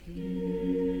So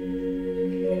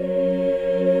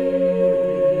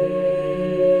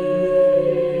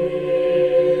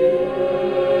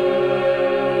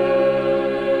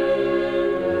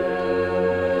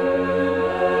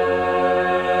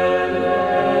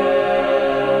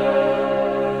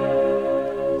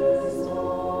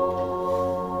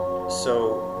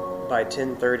by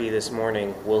 10:30 this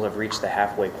morning, we'll have reached the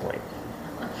halfway point.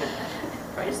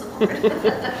 Praise the Lord.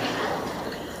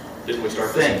 Didn't we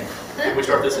start this? Didn't we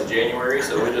start this in January?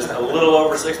 So we're just a little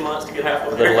over 6 months to get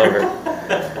halfway A there. little over.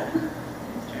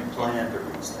 And plan to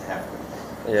reach the halfway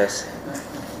point. Yes.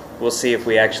 We'll see if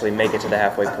we actually make it to the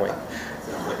halfway point.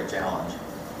 Sounds like a challenge.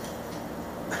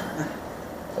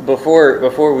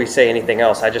 Before we say anything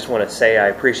else, I just want to say I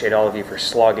appreciate all of you for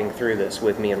slogging through this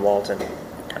with me and Walton.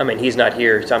 I mean, he's not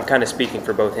here, so I'm kind of speaking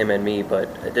for both him and me,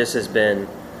 but this has been,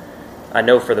 I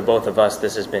know for the both of us,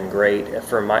 this has been great.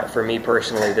 For me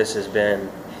personally, this has been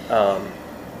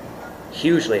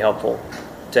hugely helpful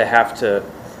to have to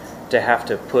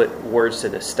put words to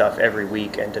this stuff every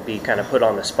week, and to be kind of put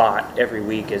on the spot every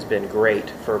week has been great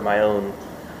for my own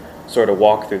sort of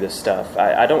walk through this stuff.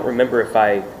 I don't remember if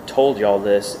I told y'all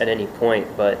this at any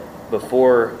point, but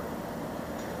before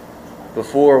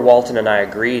Walton and I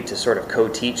agreed to sort of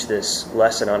co-teach this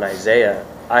lesson on Isaiah,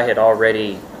 I had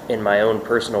already, in my own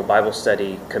personal Bible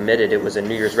study, committed, it was a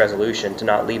New Year's resolution, to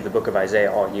not leave the book of Isaiah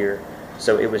all year.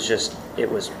 So it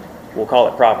was, we'll call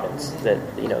it providence, that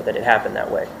it happened that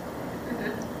way.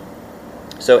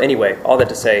 So anyway, all that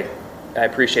to say, I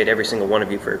appreciate every single one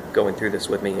of you for going through this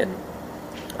with me, and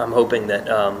I'm hoping that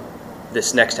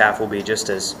this next half will be just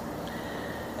as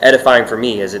edifying for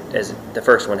me as the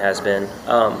first one has been.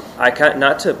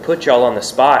 Not to put y'all on the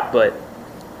spot, but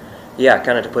yeah,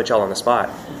 kind of to put y'all on the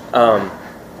spot.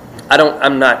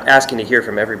 I'm not asking to hear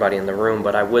from everybody in the room,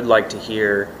 but I would like to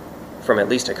hear from at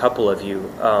least a couple of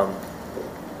you.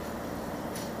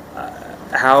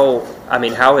 How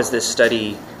has this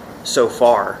study so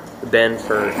far been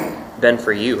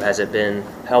for you? Has it been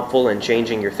helpful in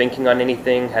changing your thinking on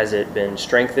anything? Has it been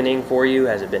strengthening for you?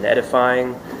 Has it been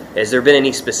edifying? Has there been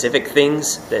any specific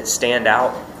things that stand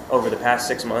out over the past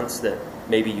 6 months that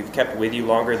maybe you've kept with you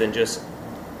longer than just,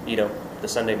 the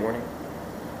Sunday morning?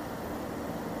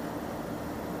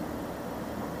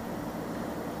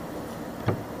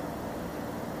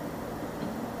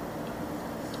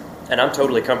 And I'm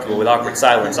totally comfortable with awkward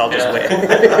silence. I'll just wait.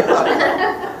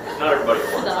 Not everybody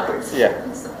wants that. Yeah.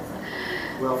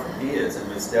 Well, for me, it's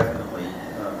definitely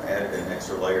added an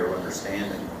extra layer of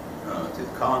understanding to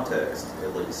the context,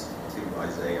 at least to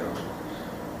Isaiah.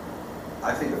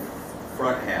 I think the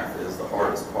front half is the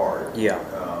hardest part. Yeah.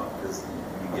 Because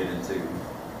you get into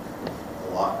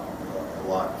a lot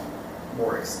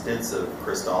more extensive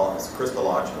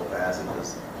Christological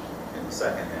passages in the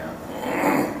second half,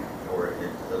 or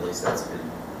at least that's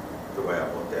been the way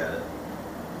I've looked at it.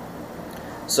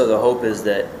 So the hope is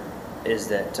that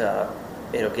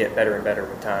it'll get better and better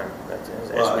with time as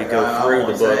we go through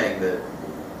the book. I'm saying that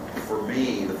for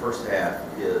me, the first half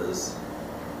is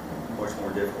much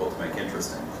more difficult to make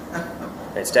interesting.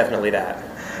 It's definitely that.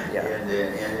 Yeah.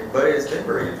 But it's been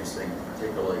very interesting,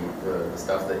 particularly the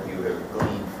stuff that you have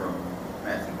gleaned from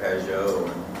Matthew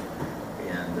Pajot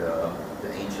and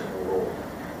the ancient world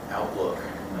outlook,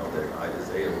 that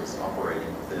Isaiah was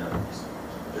operating within.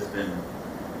 It's been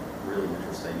really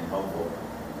interesting and helpful.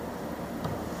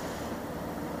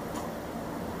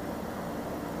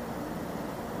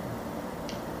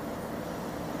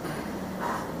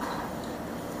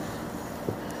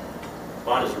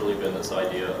 Mine has really been this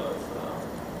idea of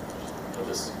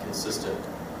this consistent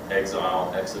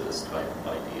exile, exodus type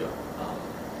idea,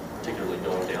 particularly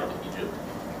going down to Egypt.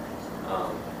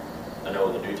 I know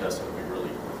in the New Testament we really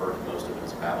refer to most of it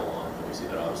as Babylon, and we see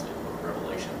that obviously in the book of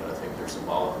Revelation, but I think they're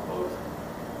symbolic of both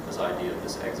this idea of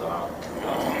this exile from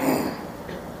God's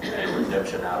people and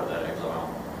redemption out of that exile.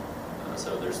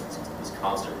 So there's this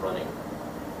constant running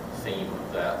theme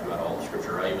of that throughout all the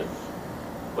Scripture. I even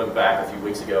went back a few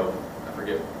weeks ago. I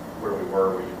forget where we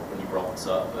were when you brought this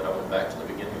up, but I went back to the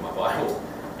beginning of my Bible,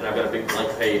 and I've got a big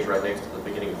blank page right next to the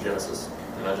beginning of Genesis,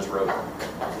 and I just wrote,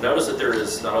 notice that there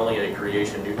is not only a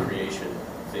creation, new creation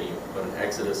theme, but an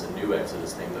exodus and new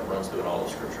exodus theme that runs through all of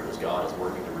Scripture as God is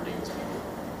working to redeem His people.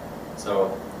 So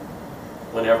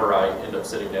whenever I end up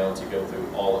sitting down to go through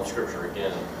all of Scripture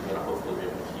again, I'm going to hopefully be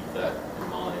able to keep that in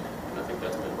mind, and I think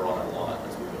that's been brought out a lot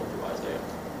as we go through Isaiah.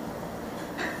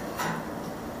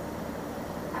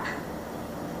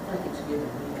 I think it's given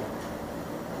me a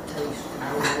taste to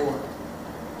know more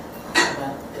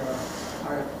about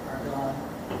our God.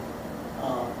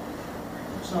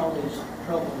 Some of these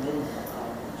trouble in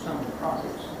some of the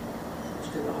prophets, as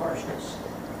to the harshness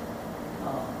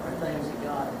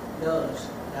does,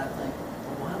 and I think,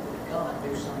 well, why would God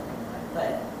do something like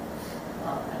that?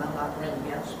 And I'm not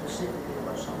bringing out specifically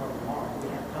what some of them are.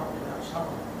 We have talked about some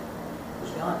of them.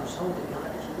 Because God is holy, God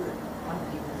is good. Why would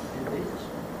he want to do this?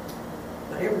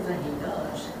 But everything he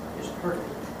does is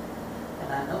perfect. And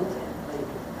I know that,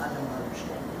 maybe. I don't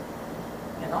understand it.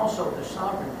 And also the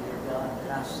sovereignty of God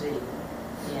that I see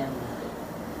in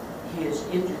his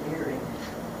engineering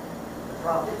the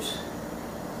prophets,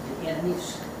 the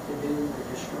enemies to do the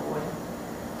destroy.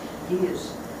 He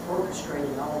is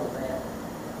orchestrating all of that,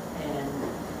 and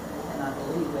I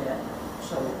believe that.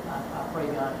 So I pray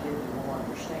God give me more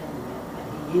understanding,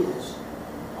 and he is.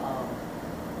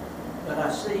 But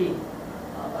I see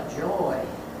a joy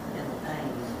in the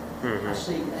pain. Mm-hmm. I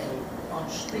see a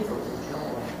unspeakable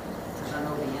joy, because I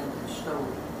know the end of the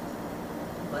story.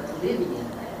 But living in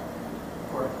that,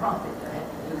 for a prophet to have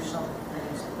to do some of the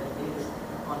things that they did,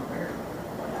 unbearable.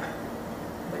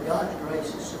 But God's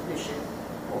grace is sufficient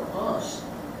for us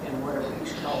in whatever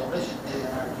he's called us to do in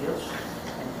our gifts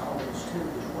and called us to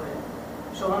as well.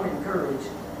 So I'm encouraged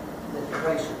that the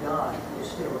grace of God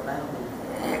is still abounding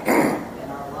in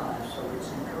our lives. So it's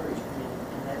encouraged me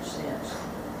in that sense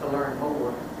to learn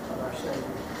more of our Savior.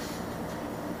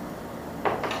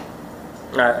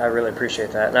 I really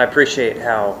appreciate that. And I appreciate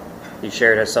how you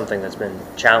shared as something that's been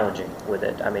challenging with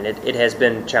it. I mean, it has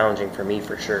been challenging for me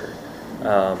for sure.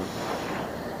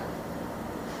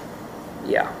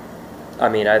 Yeah. I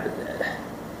mean,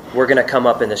 we're going to come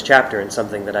up in this chapter in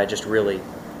something that I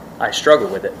struggle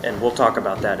with it. And we'll talk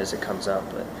about that as it comes up.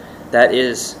 But that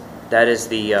is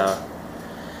the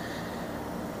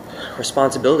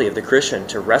responsibility of the Christian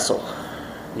to wrestle.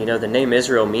 You know, the name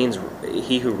Israel means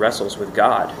he who wrestles with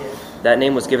God. Yes. That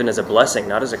name was given as a blessing,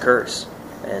 not as a curse.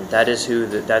 And that is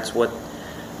that's what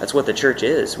the church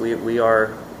is. We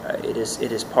are. It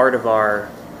is part of our.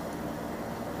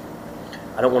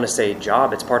 I don't want to say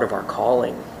job. It's part of our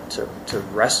calling to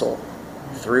wrestle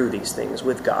through these things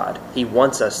with God. He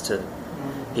wants us to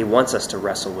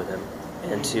wrestle with Him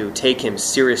and to take Him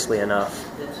seriously enough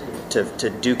to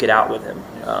duke it out with Him.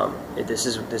 This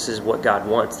is what God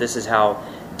wants. This is how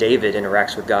David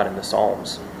interacts with God in the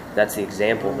Psalms. That's the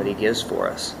example that he gives for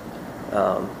us.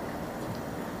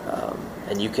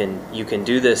 And you can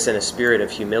do this in a spirit of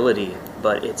humility,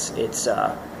 but it's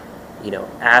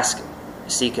ask,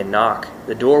 seek, and knock.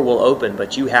 The door will open,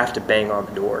 but you have to bang on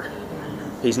the door.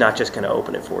 He's not just going to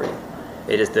open it for you.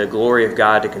 It is the glory of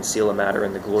God to conceal a matter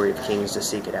and the glory of kings to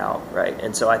seek it out, right?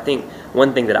 And so I think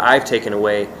one thing that I've taken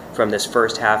away from this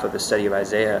first half of the study of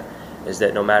Isaiah is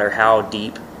that no matter how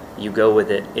deep you go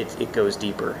with it, it goes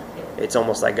deeper. It's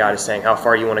almost like God is saying, how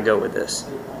far do you want to go with this?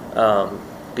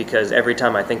 Because every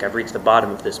time I think I've reached the bottom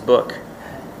of this book,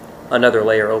 another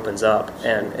layer opens up,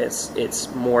 and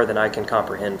it's more than I can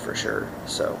comprehend for sure.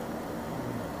 So,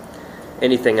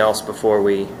 anything else before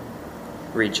we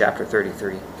read chapter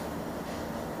 33?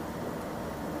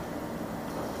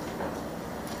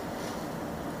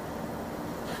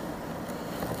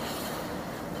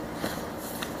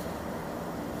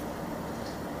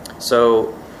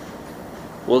 So,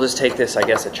 we'll just take this, I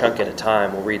guess, a chunk at a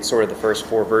time. We'll read sort of the first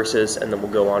 4 verses, and then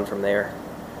we'll go on from there.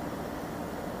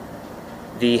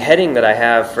 The heading that I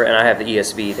have, and I have the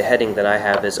ESV, the heading that I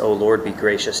have is, O Lord, be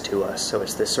gracious to us. So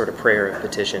it's this sort of prayer of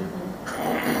petition.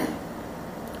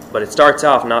 But it starts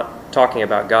off not talking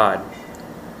about God,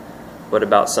 but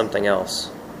about something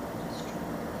else.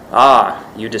 Ah,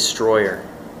 you destroyer,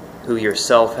 who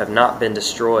yourself have not been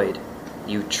destroyed,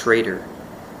 you traitor,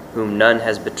 whom none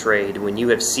has betrayed. When you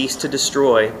have ceased to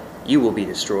destroy, you will be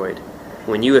destroyed.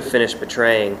 When you have finished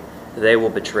betraying, they will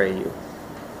betray you.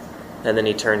 And then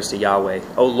he turns to Yahweh.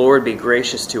 O Lord, be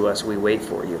gracious to us, we wait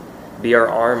for you. Be our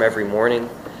arm every morning,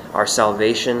 our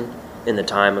salvation in the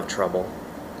time of trouble.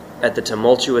 At the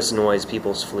tumultuous noise,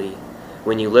 peoples flee.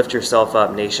 When you lift yourself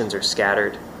up, nations are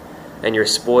scattered, and your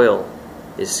spoil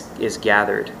is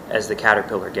gathered as the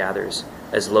caterpillar gathers.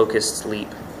 As locusts leap,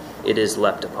 it is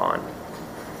leapt upon.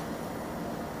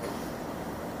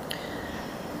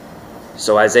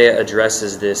 So Isaiah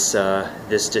addresses this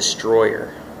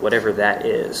destroyer, whatever that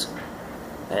is.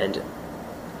 And,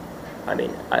 I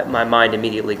mean, my mind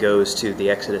immediately goes to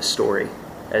the Exodus story.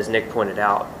 As Nick pointed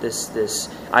out, this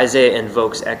Isaiah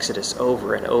invokes Exodus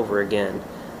over and over again.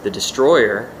 The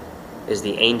destroyer is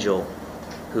the angel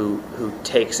who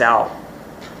takes out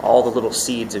all the little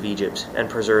seeds of Egypt and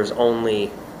preserves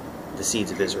only the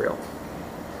seeds of Israel,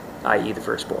 i.e. the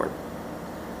firstborn.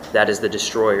 That is the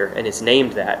destroyer, and it's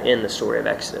named that in the story of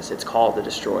Exodus. It's called the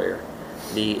destroyer.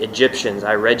 The Egyptians,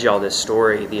 I read y'all this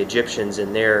story, the Egyptians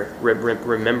in their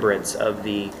remembrance of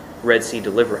the Red Sea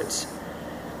deliverance,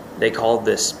 they called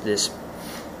this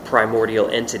primordial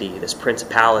entity, this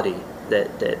principality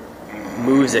that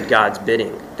moves at God's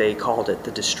bidding. They called it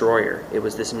the destroyer. It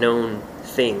was this known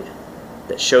thing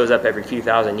that shows up every few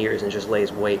thousand years and just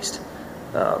lays waste.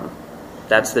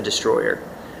 That's the destroyer.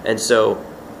 And so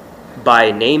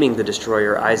by naming the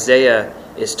destroyer, Isaiah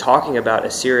is talking about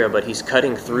Assyria, but he's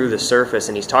cutting through the surface,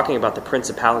 and he's talking about the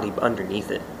principality underneath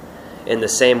it. In the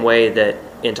same way that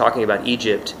in talking about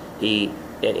Egypt,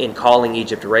 in calling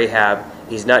Egypt Rahab,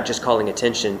 he's not just calling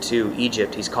attention to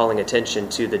Egypt, he's calling attention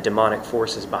to the demonic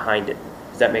forces behind it.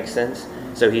 Does that make sense?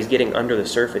 So he's getting under the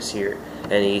surface here,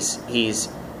 and he's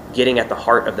getting at the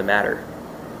heart of the matter.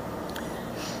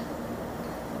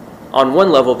 On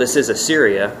one level, this is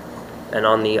Assyria, and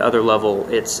on the other level,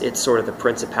 it's sort of the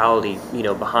principality,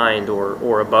 behind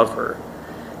or above her.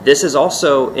 This is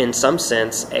also, in some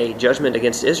sense, a judgment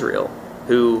against Israel,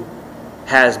 who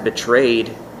has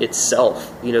betrayed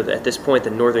itself. At this point, the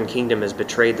northern kingdom has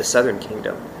betrayed the southern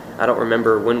kingdom. I don't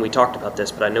remember when we talked about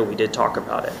this, but I know we did talk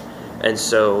about it. And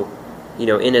so,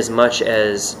 in as much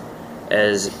as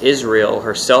Israel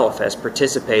herself has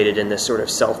participated in this sort of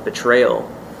self-betrayal,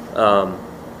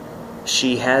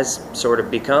 she has sort of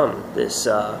become this,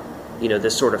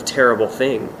 this sort of terrible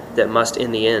thing that must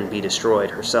in the end be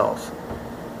destroyed herself.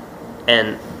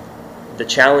 And the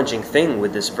challenging thing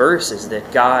with this verse is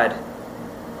that God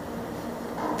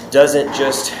doesn't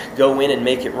just go in and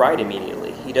make it right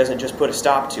immediately. He doesn't just put a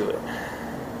stop to it.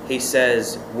 He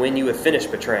says, when you have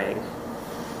finished betraying,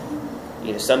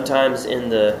 sometimes in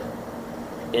the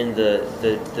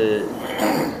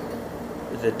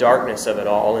darkness of it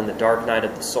all, in the dark night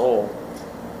of the soul,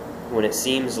 when it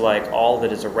seems like all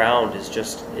that is around is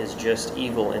just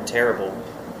evil and terrible,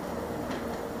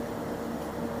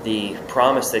 the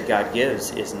promise that God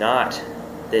gives is not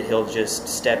that he'll just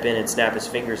step in and snap his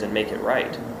fingers and make it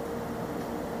right.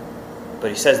 But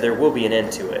he says there will be an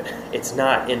end to it. It's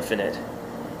not infinite.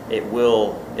 It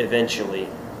will eventually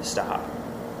stop.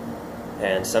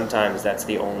 And sometimes that's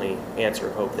the only answer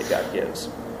of hope that God gives.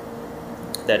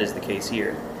 That is the case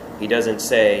here. He doesn't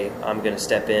say, I'm going to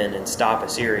step in and stop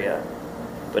Assyria,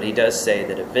 but he does say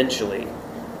that eventually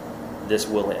this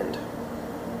will end.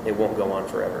 It won't go on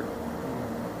forever.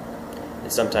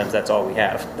 And sometimes that's all we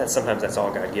have. Sometimes that's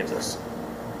all God gives us.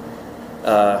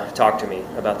 Talk to me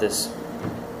about this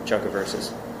chunk of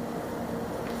verses.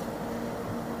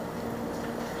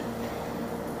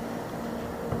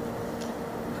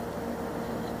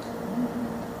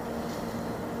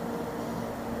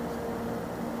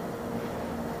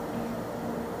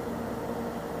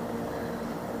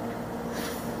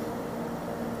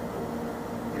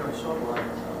 It's sort of like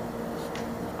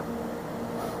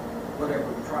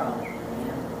whatever trial you're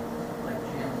in, like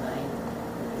Jim Dane,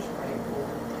 we just prayed for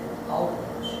all of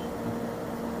us.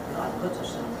 God puts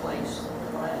us in a place, the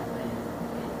trial man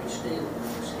can't be still,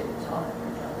 just get his heart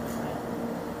and jump around.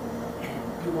 And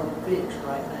you want it fixed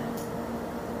right now.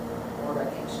 Lord, I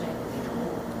can't stand it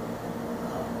anymore.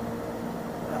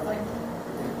 But I think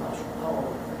the Apostle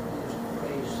Paul used to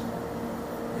praise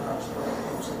God's word.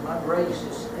 He said, my grace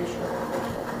is sufficient.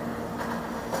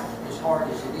 As hard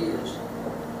as it is,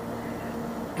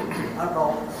 I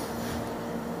brought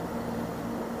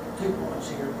 2 points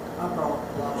here. I brought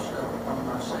a lot of stuff upon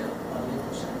myself by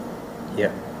living sinful.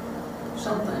 Yeah.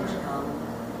 Some things come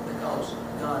because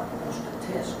God wants to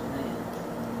test man,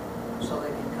 so they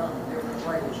can come in different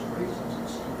ways and reasons, it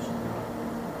seems to me.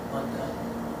 But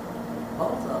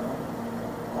both of them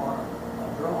are a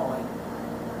drawing.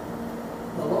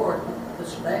 The Lord,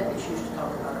 this Baptist used to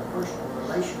talk about a personal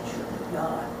relationship with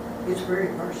God. It's very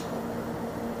personal.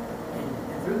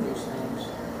 And through these things,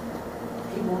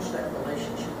 he wants that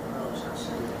relationship with us. I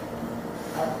see.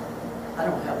 I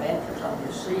don't have answers. I'm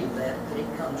just seeing that he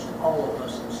comes to all of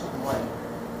us in some way.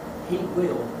 He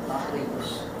will not leave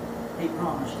us. He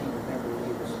promised he would never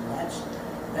leave us.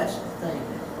 And that's the thing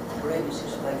that great is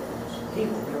his faithfulness. He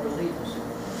will never leave us.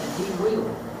 And he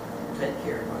will take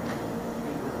care of our needs.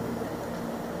 He will do that.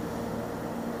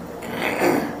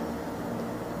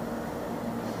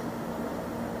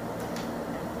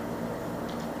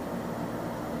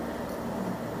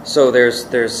 So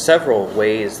there's several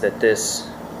ways that this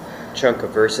chunk of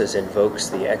verses invokes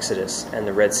the Exodus and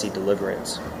the Red Sea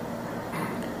deliverance.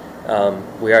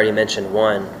 We already mentioned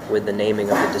one with the naming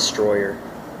of the destroyer.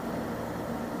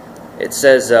 It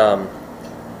says that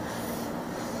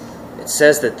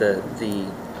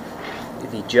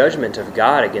the judgment of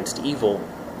God against evil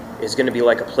is going to be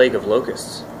like a plague of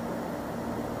locusts.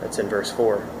 That's in verse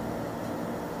 4.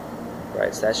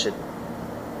 Right, so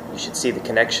you should see the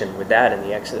connection with that in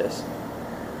the Exodus.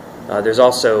 There's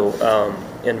also,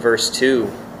 in verse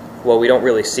 2, well, we don't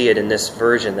really see it in this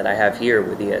version that I have here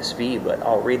with ESV, but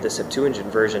I'll read the Septuagint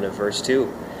version of verse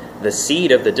 2. The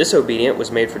seed of the disobedient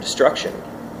was made for destruction,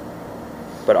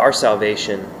 but our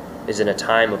salvation is in a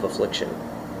time of affliction.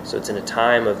 So it's in a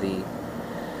time of the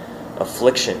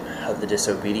affliction of the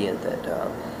disobedient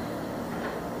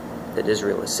that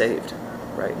Israel is saved,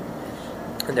 right?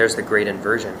 And there's the great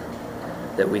inversion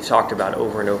that we've talked about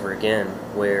over and over again,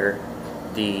 where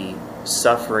the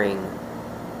suffering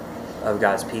of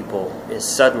God's people is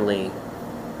suddenly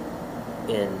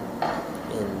in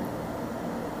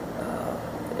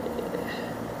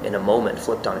a moment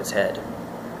flipped on its head.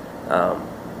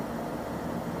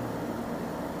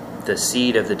 The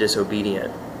seed of the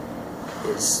disobedient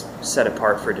is set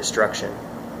apart for destruction.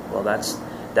 Well,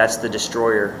 that's the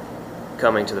destroyer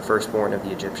coming to the firstborn of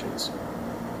the Egyptians.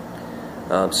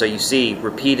 So you see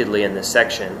repeatedly in this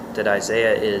section that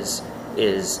Isaiah is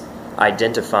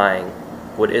identifying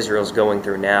what Israel's going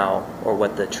through now, or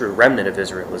what the true remnant of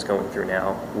Israel is going through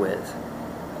now, with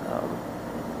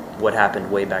what happened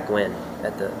way back when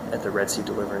at the Red Sea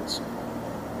deliverance.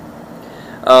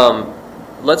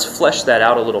 Let's flesh that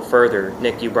out a little further.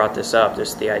 Nick, you brought this up,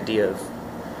 just the idea of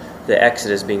the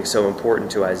Exodus being so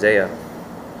important to Isaiah.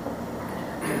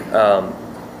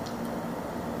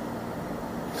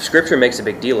 Scripture makes a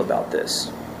big deal about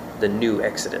this, the new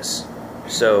Exodus.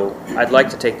 So I'd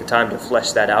like to take the time to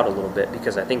flesh that out a little bit,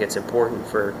 because I think it's important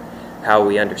for how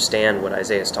we understand what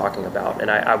Isaiah is talking about.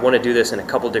 And I want to do this in a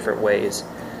couple different ways.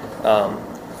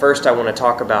 First, I want to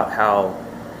talk about how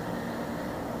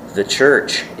the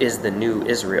church is the new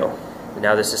Israel.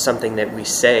 Now, this is something that we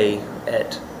say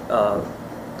at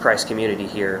Christ Community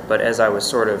here, but as I was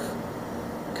sort of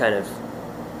kind of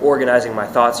organizing my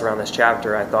thoughts around this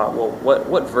chapter, I thought, well,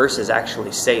 what verses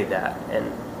actually say that?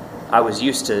 And I was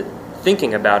used to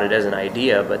thinking about it as an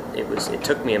idea, but it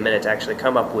took me a minute to actually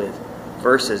come up with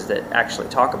verses that actually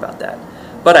talk about that.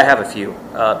 But I have a few.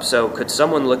 So could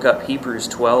someone look up Hebrews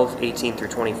 12, 18 through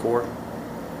 24?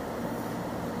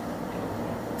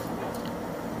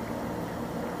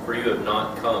 For you have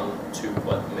not come to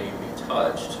what may be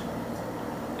touched,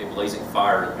 a blazing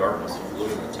fire and darkness and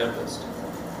gloom and tempest,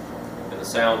 and the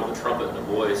sound of a trumpet and a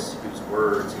voice whose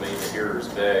words made the hearers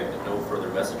beg that no further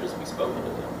messages be spoken to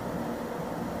them.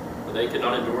 For they could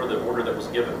not endure the order that was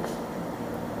given.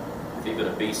 If even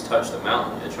a beast touch the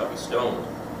mountain, it shall be stoned.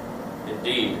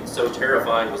 Indeed, so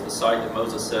terrifying was the sight that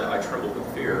Moses said, I trembled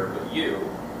with fear, but you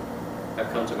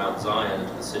have come to Mount Zion,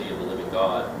 to the city of the living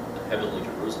God, the heavenly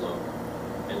Jerusalem,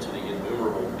 and to the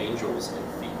innumerable angels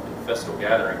in festal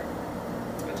gathering,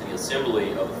 and to the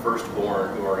assembly of the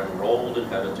firstborn who are enrolled in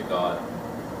heaven to God,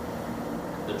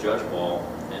 the judge ball,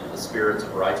 and to the spirits of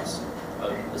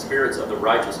the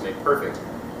righteous made perfect,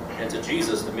 and to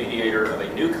Jesus, the mediator of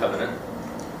a new covenant,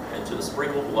 and to the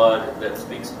sprinkled blood that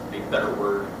speaks a better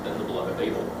word than the blood of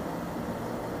Abel.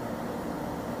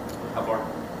 How far?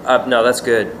 No, that's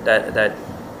good. That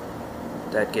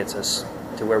gets us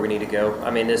to where we need to go.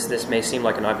 I mean, this may seem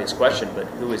like an obvious question, but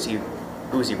who is he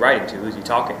writing to? Who is he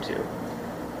talking to?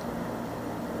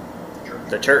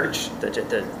 The church.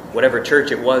 The whatever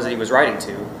church it was that he was writing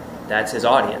to, that's his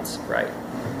audience, right?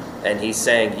 And he's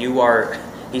saying you're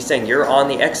on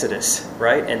the Exodus,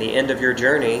 right? And the end of your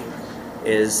journey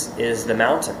is the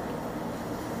mountain.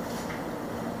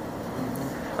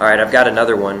 All right, I've got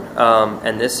another one,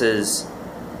 and this is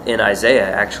in Isaiah,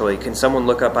 actually. Can someone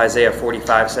look up Isaiah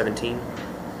 45:17?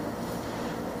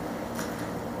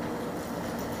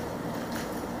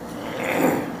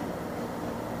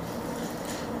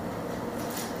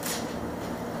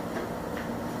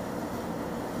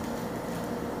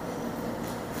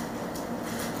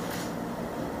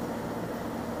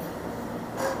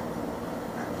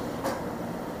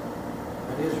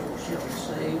 Israel shall be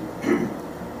saved in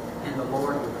the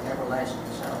Lord with everlasting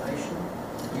salvation.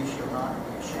 You shall not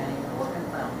be ashamed nor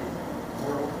confounded,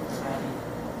 world without end.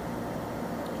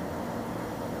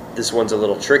 This one's a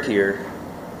little trickier,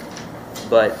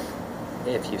 but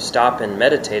if you stop and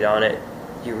meditate on it,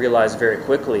 you realize very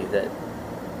quickly that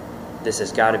this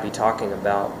has got to be about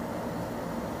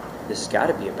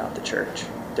the church.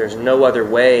 There's no other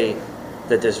way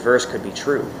that this verse could be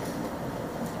true.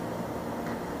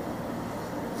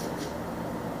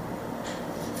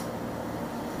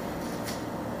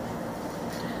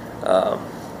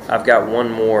 I've got one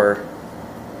more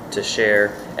to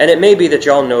share. And it may be that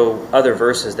y'all know other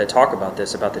verses that talk about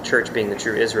this, about the church being the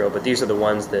true Israel, but these are the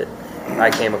ones that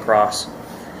I came across.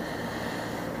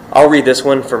 I'll read this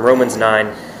one from Romans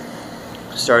 9,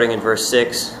 starting in verse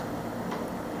 6.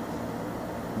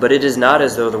 But it is not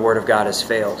as though the word of God has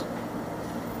failed.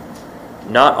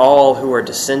 Not all who are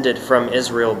descended from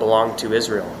Israel belong to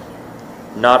Israel.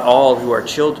 not all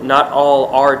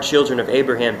are children of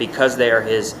Abraham because they are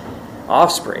his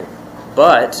offspring,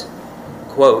 but,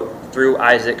 quote, through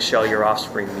Isaac shall your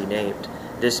offspring be named.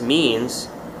 This means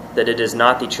that it is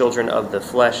not the children of the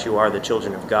flesh who are the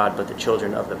children of God, but the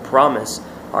children of the promise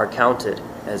are counted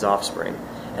as offspring.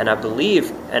 And I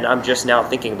believe, and I'm just now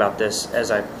thinking about this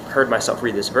as I heard myself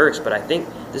read this verse, but I think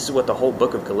this is what the whole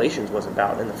book of Galatians was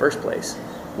about in the first place,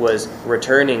 was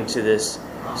returning to this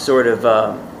sort of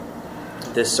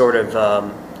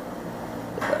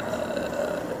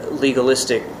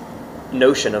legalistic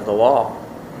notion of the law,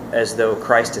 as though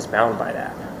Christ is bound by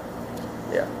that.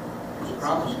 Yeah. The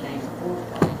promise came before the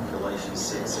law. Galatians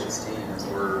 6:16 is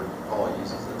where Paul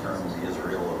uses the terms the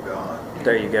Israel of God.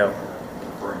 There you go.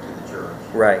 Referring to the church.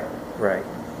 Right.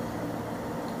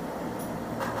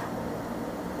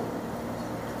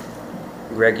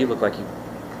 Greg, you look like you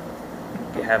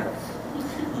have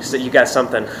so you got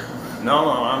something. No,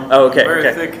 I'm okay, very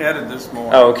thick-headed this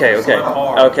morning. Oh, okay. It's not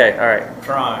hard. Okay, all right. I'm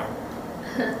trying.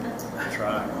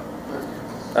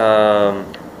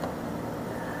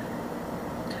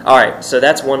 All right, so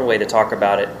that's one way to talk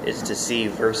about it, is to see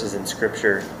verses in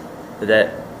Scripture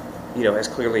that, as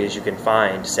clearly as you can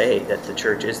find, say that the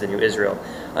church is the new Israel.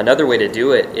 Another way to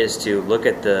do it is to look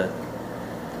at the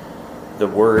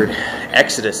word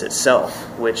Exodus itself,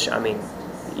 which,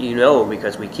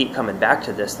 because we keep coming back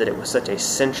to this, that it was such a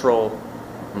central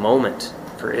moment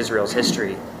for Israel's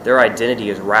history. Their identity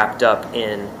is wrapped up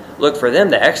in, look, for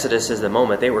them, the Exodus is the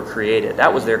moment they were created.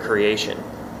 That was their creation.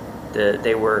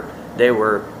 They were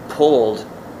pulled,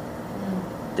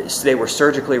 they were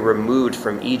surgically removed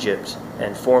from Egypt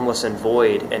and formless and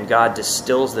void, and God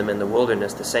distills them in the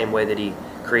wilderness the same way that he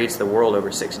creates the world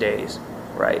over 6 days,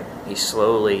 right? He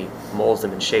slowly molds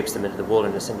them and shapes them into the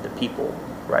wilderness, into the people,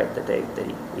 right, that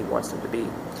he wants them to be.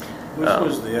 Which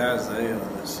was the Isaiah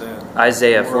that said?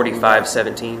 Isaiah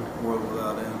 45:17. World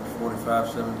without end,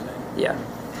 45:17. Yeah.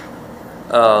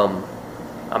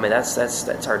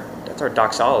 That's our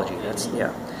doxology.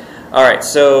 Yeah. All right.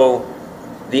 So,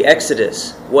 the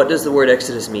Exodus. What does the word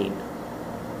Exodus mean?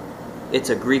 It's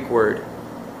a Greek word.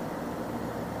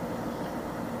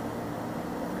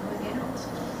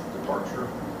 Departure.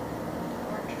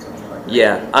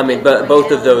 Yeah. But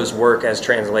both of those work as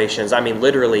translations.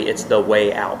 Literally, it's the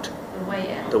way out. The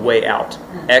way out. The way out.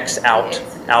 Ex out.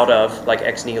 Out of, like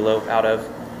ex nihilo, out of.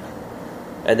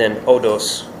 And then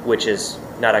odos, which is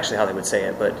not actually how they would say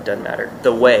it, but it doesn't matter.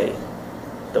 The way.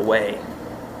 The way.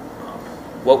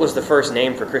 What was the first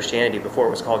name for Christianity before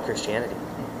it was called Christianity?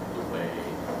 The way.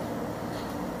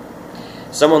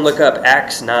 Someone look up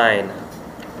Acts 9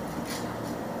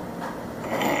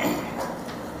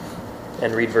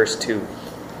 and read verse 2.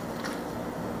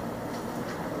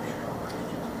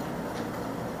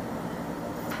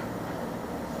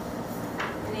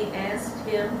 And he asked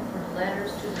him for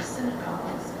letters to the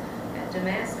synagogues at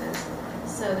Damascus,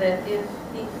 so that if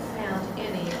he found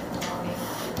any belonging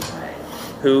to the way.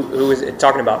 Who is it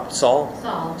talking about? Saul?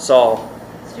 Saul.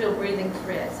 Still breathing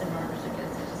threats and murders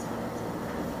against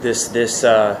his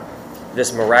disciples.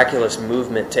 This miraculous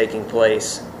movement taking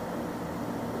place.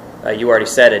 You already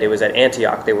said it. It was at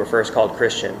Antioch they were first called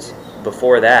Christians.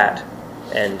 Before that,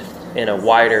 and in a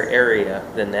wider area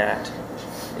than that,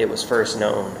 it was first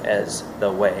known as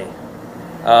the Way.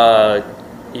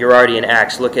 You're already in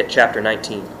Acts. Look at chapter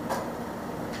 19.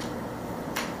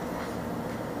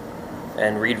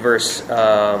 And read verse,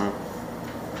 I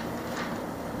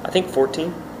think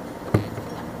 14.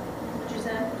 What'd you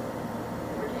say?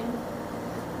 14?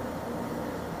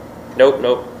 Nope,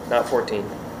 not 14.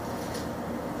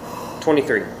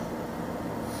 23.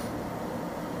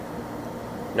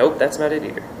 Nope, that's not it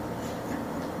either.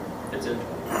 It's in.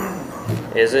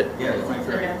 Is it? Yeah, It's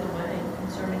 23. about the way,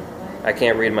 concerning the way. I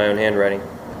can't read my own handwriting.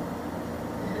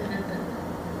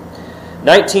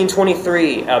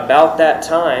 1923, about that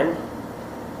time,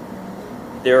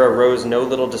 there arose no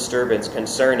little disturbance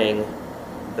concerning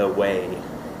the way.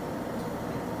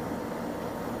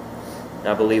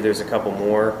 I believe there's a couple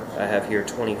more. I have here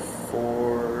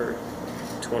 24,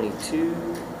 22.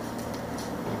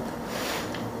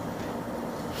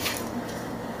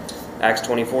 Acts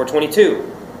 24:22.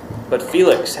 But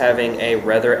Felix, having a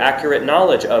rather accurate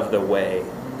knowledge of the way,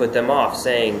 put them off,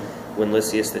 saying, when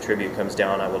Lysias the tribune comes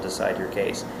down, I will decide your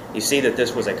case. You see that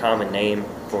this was a common name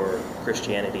for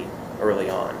Christianity early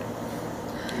on.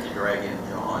 You can drag in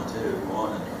John too.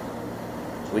 One.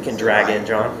 We can drag in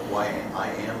John. Why I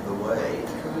am the way.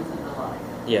 Truth and the light.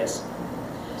 Yes.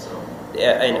 So.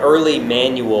 An early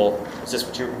manual. Is this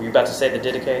what you were about to say, the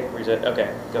Didache? Or is it?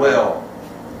 Okay. Go ahead. Well,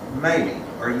 maybe.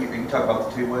 Are you talking about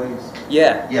the two ways?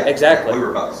 Yeah, exactly. We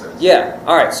were about to say this. Yeah.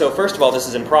 All right. So first of all, this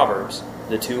is in Proverbs.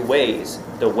 the two ways,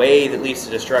 the way that leads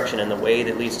to destruction and the way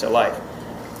that leads to life.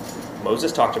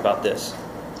 Moses talked about this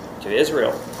to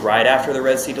Israel right after the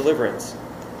Red Sea deliverance.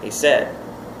 He said,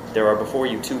 there are before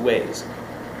you two ways.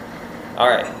 All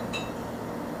right.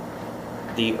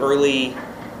 The early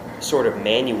sort of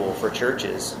manual for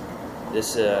churches,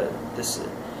 this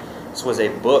was a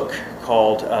book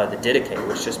called the Didache,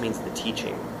 which just means the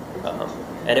teaching,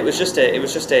 and it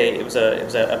was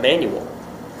a manual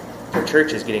for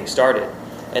churches getting started,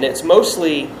 and it's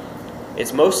mostly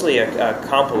a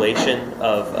compilation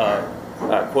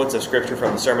of quotes of scripture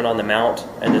from the Sermon on the Mount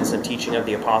and then some teaching of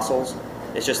the apostles.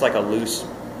 It's just like a loose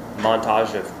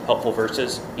montage of helpful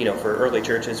verses, for early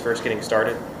churches first getting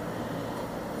started.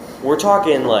 We're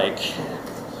talking like,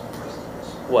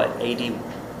 what, AD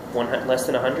less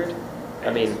than 100?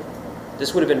 I mean,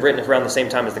 this would have been written around the same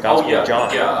time as the Gospel of John.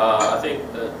 I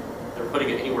think that they're putting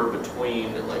it anywhere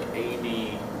between like AD,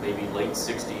 maybe late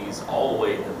 60s, all the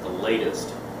way at the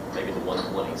latest, maybe the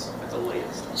 120s at the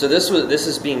latest. So this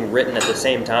is being written at the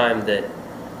same time that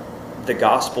the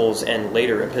Gospels and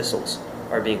later epistles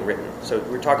are being written. So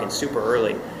we're talking super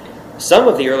early. Some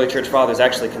of the early church fathers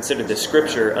actually considered this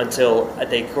scripture until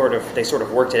they sort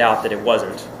of worked it out that it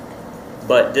wasn't.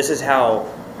 But this is how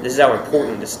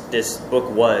important this book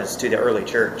was to the early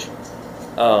church.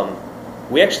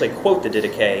 We actually quote the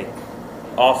Didache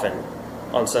often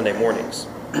on Sunday mornings.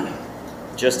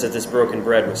 Just as this broken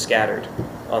bread was scattered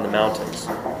on the mountains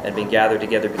and being gathered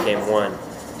together became one,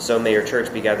 so may your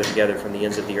church be gathered together from the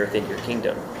ends of the earth into your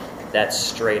kingdom. That's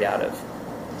straight out of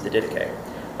the Didache.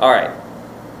 All right.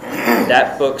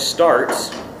 That book starts,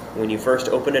 when you first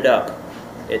open it up,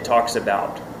 it talks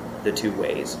about the two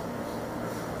ways,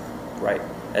 right?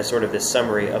 As sort of this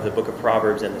summary of the book of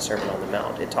Proverbs and the Sermon on the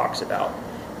Mount. It talks about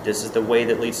this is the way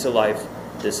that leads to life,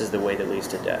 this is the way that leads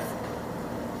to death.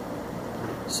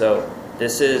 So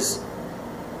this is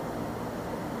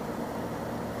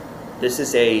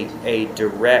a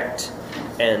direct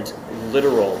and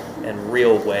literal and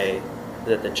real way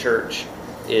that the church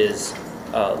is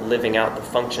living out the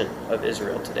function of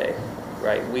Israel today,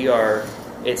 right?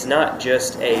 It's not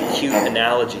just a cute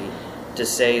analogy to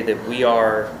say that we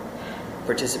are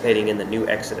participating in the new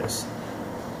Exodus.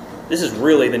 This is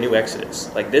really the new Exodus.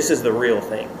 Like, this is the real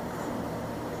thing.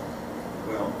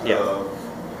 Well, Yeah.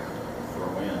 For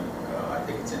when, I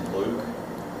think it's in Luke,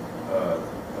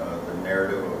 the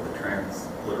narrative of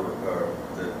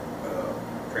the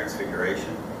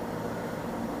Transfiguration.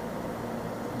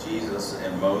 Jesus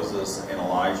and Moses and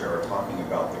Elijah are talking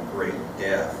about the great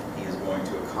death he is going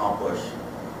to accomplish.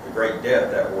 The great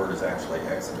death, that word is actually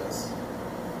Exodus.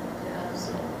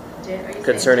 So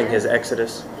Concerning his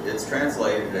Exodus. it's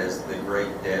translated as the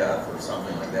great death or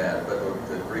something like that, but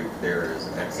the Greek there is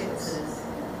Exodus.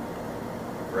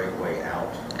 Great way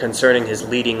out. Concerning his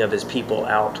leading of his people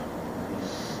out.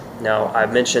 Now, I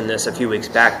mentioned this a few weeks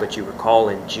back, but you recall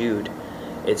in Jude,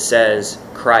 it says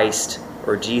Christ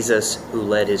or Jesus who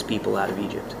led his people out of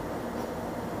Egypt.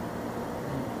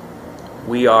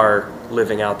 We are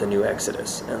living out the new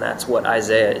Exodus, and that's what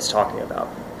Isaiah is talking about.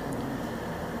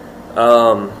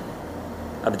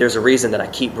 There's a reason that I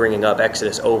keep bringing up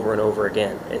Exodus over and over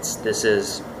again.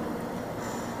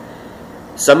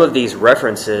 Some of these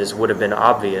references would have been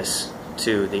obvious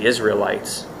to the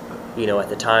Israelites, at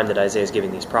the time that Isaiah is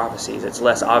giving these prophecies. It's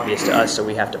less obvious to us, so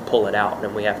we have to pull it out,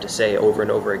 and we have to say over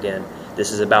and over again,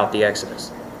 this is about the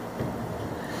Exodus.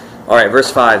 All right,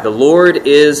 verse 5. The Lord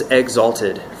is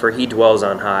exalted, for he dwells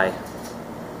on high.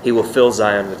 He will fill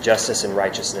Zion with justice and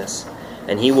righteousness,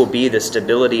 and he will be the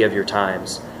stability of your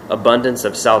times, abundance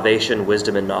of salvation,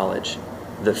 wisdom, and knowledge.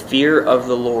 The fear of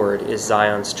the Lord is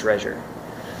Zion's treasure.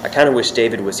 I kind of wish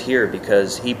David was here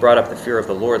because he brought up the fear of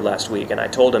the Lord last week, and I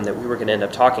told him that we were going to end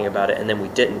up talking about it, and then we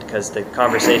didn't because the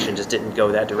conversation just didn't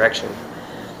go that direction.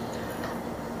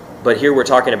 But here we're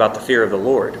talking about the fear of the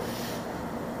Lord.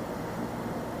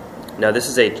 Now,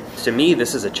 to me,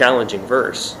 this is a challenging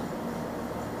verse.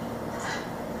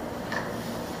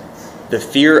 The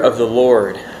fear of the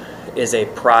Lord is a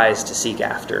prize to seek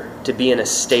after. To be in a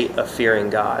state of fearing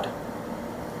God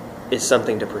is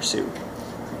something to pursue.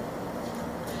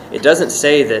 It doesn't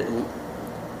say that,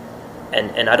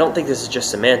 and I don't think this is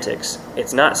just semantics,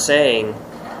 it's not saying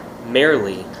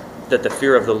merely that the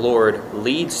fear of the Lord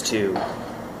leads to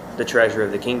the treasure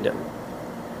of the kingdom.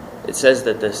 It says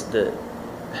that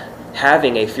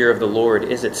having a fear of the Lord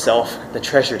is itself the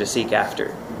treasure to seek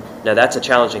after. Now that's a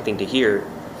challenging thing to hear,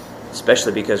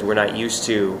 especially because we're not used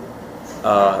to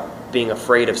being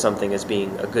afraid of something as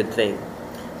being a good thing.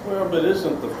 Well, but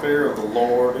isn't the fear of the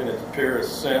Lord in its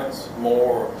purest sense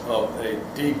more of a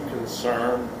deep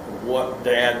concern of what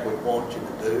Dad would want you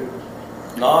to do?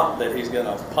 Not that he's going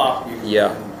to pop you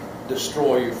Yeah. and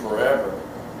destroy you forever,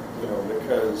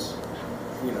 because,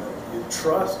 you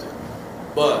trust him.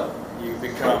 But you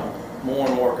become more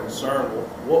and more concerned, well,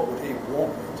 what would he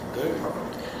want me to do?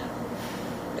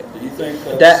 Do you think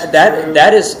that's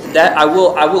true? That I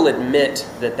will admit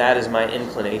that is my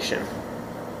inclination.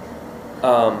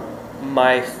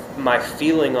 My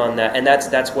feeling on that, and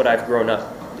that's what I've grown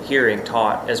up hearing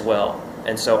taught as well,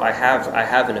 and so I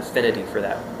have an affinity for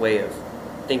that way of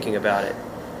thinking about it.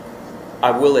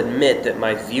 I will admit that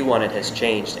my view on it has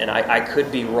changed, and I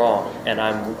could be wrong, and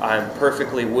I'm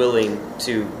perfectly willing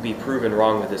to be proven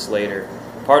wrong with this later.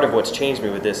 Part of what's changed me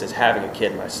with this is having a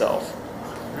kid myself.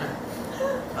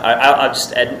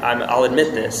 I'll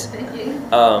admit this.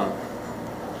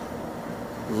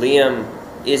 Liam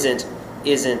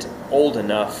isn't old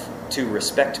enough to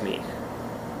respect me,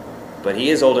 but he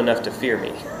is old enough to fear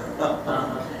me.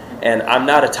 And I'm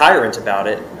not a tyrant about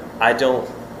it. I don't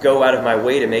go out of my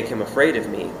way to make him afraid of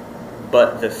me.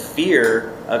 But the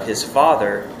fear of his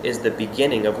father is the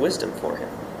beginning of wisdom for him.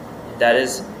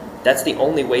 That's the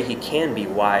only way he can be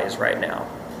wise right now.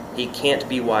 He can't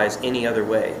be wise any other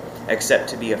way except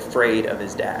to be afraid of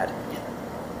his dad.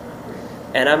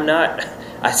 And I'm not,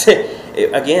 I say,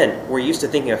 again, we're used to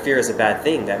thinking of fear as a bad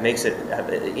thing. That makes it,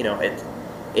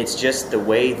 it's just the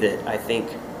way that I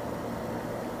think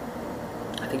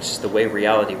it's just the way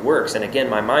reality works. And again,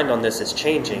 my mind on this is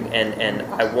changing, and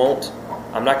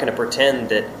I'm not going to pretend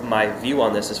that my view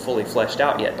on this is fully fleshed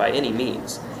out yet by any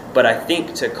means. But I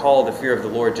think to call the fear of the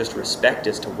Lord just respect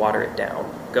is to water it down.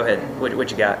 Go ahead. What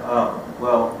you got?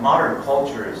 Well, modern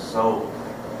culture is so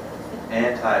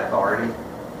anti-authority.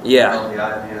 Yeah. The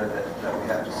idea that we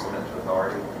have to submit to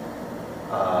authority.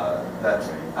 That's,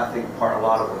 I think, a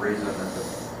lot of the reason that the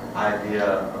idea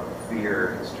of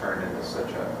fear has turned into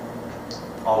such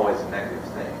always a negative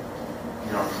thing.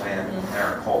 You know what I'm saying? In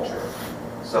our culture.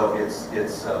 So it's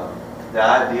the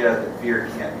idea that fear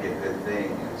can't be a good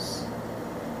thing is,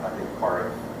 I think,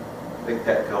 I think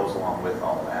that goes along with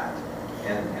all that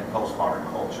in postmodern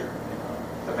culture.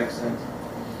 Does that make sense?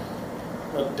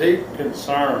 A deep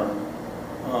concern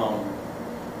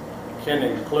can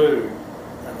include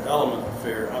an element of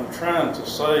fear. I'm trying to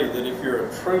say that if you're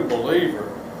a true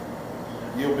believer,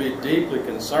 you'll be deeply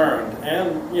concerned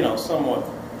and, somewhat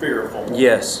fearful.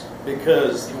 Yes.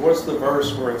 Because what's the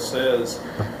verse where it says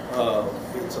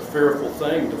it's a fearful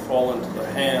thing to fall into the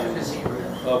hands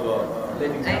of a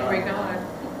Angry God.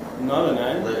 not an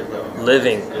angry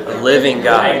living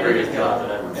God.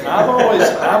 And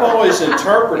I've always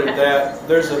interpreted that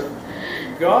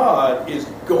God is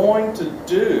going to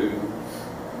do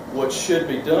what should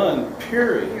be done,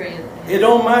 period. It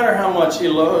don't matter how much He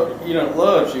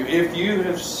loves you. If you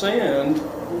have sinned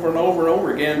over and over and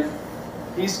over again,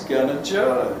 He's going to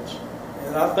judge.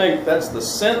 And I think that's the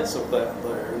sense of that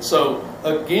there. And so,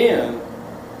 again,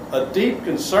 a deep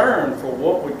concern for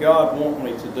what would God want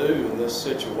me to do in this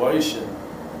situation.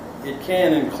 It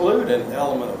can include an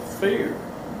element of fear.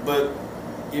 But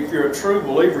if you're a true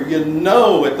believer, you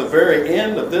know at the very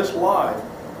end of this life,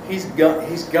 He's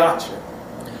got you.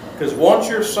 Because once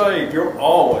you're saved, you're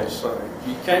always saved.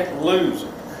 You can't lose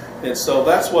it. And so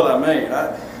that's what I mean.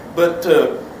 I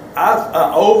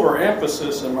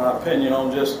overemphasis, in my opinion,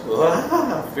 on just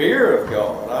fear of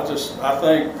God. I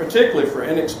think, particularly for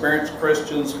inexperienced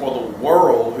Christians or the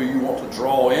world who you want to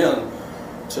draw in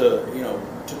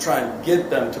to try and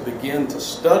get them to begin to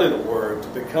study the Word, to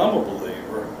become a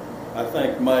believer, I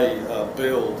think may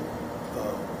build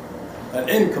an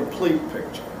incomplete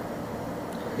picture.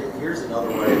 Here's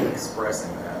another way of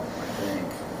expressing that, I think.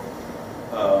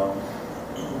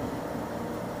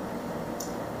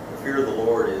 The fear of the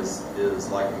Lord is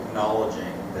like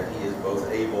acknowledging that He is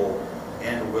both able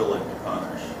and willing to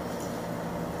punish.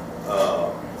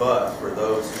 But for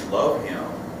those who love Him,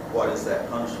 what is that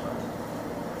punishment?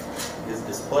 His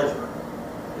displeasure,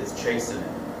 His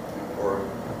chastening, or,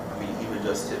 even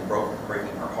just Him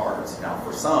breaking our hearts. Now,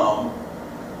 for some,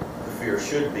 the fear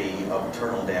should be of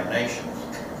eternal damnation.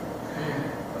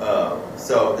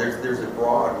 So there's a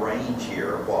broad range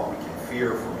here of what we can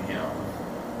fear from Him,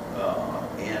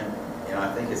 and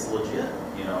I think it's legit.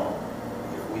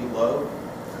 If we love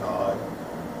God,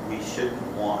 we should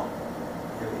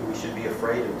be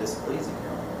afraid of displeasing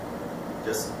Him,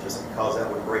 just because that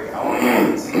would break our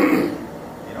hearts,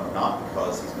 not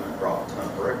because He's going to drop a ton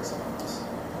of bricks on us.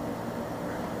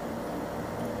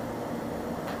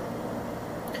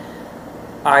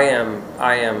 I am.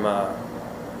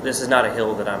 This is not a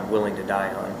hill that I'm willing to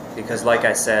die on, because, like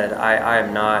I said,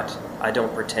 I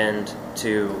don't pretend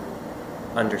to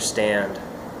understand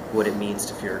what it means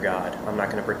to fear God. I'm not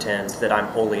going to pretend that I'm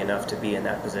holy enough to be in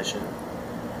that position.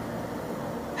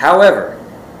 However,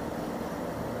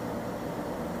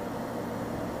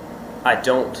 I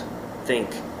don't think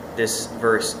this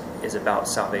verse is about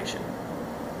salvation.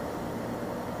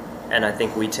 And I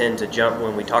think we tend to jump,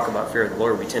 when we talk about fear of the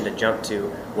Lord, we tend to jump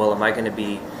to, well, am I going to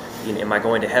be, am I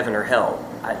going to heaven or hell?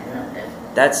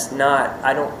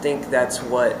 I don't think that's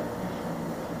what,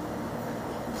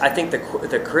 I think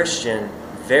the Christian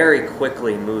very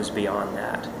quickly moves beyond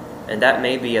that. And that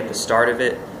may be at the start of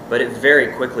it, but it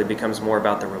very quickly becomes more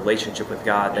about the relationship with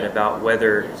God than about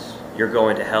whether you're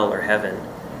going to hell or heaven.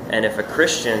 And if a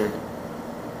Christian,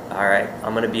 all right,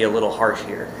 I'm going to be a little harsh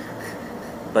here,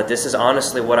 but this is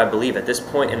honestly what I believe at this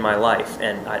point in my life,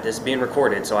 and this is being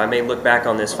recorded, so I may look back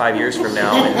on this 5 years from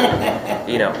now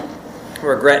and,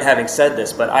 regret having said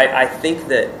this, but I think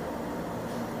that,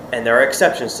 and there are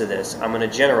exceptions to this, I'm going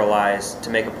to generalize to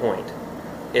make a point.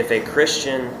 If a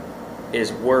Christian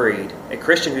is worried, a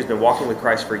Christian who's been walking with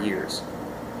Christ for years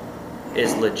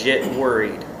is legit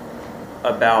worried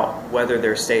about whether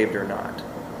they're saved or not,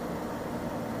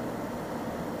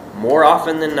 more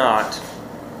often than not,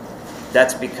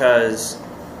 that's because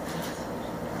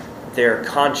their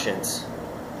conscience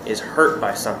is hurt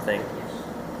by something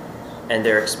and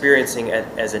they're experiencing it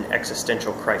as an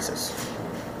existential crisis.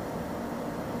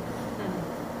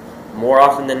 More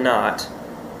often than not,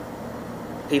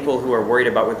 people who are worried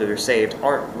about whether they're saved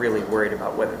aren't really worried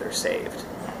about whether they're saved.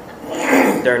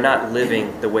 They're not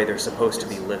living the way they're supposed to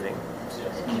be living.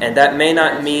 And that may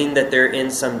not mean that they're in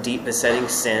some deep besetting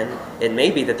sin. It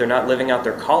may be that they're not living out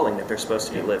their calling that they're supposed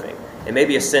to be living. It may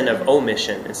be a sin of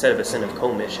omission instead of a sin of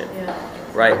commission.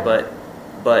 Right?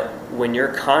 But when your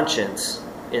conscience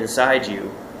inside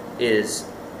you is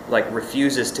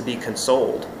refuses to be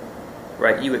consoled,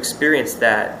 right? You experience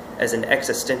that as an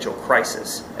existential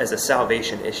crisis, as a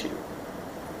salvation issue.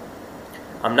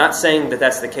 I'm not saying that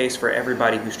that's the case for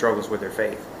everybody who struggles with their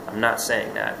faith. I'm not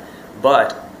saying that.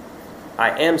 But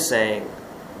I am saying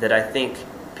that I think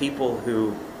people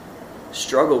who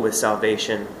struggle with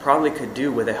salvation probably could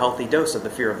do with a healthy dose of the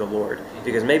fear of the Lord,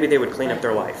 because maybe they would clean up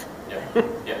their life.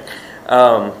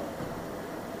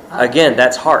 Again,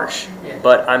 that's harsh,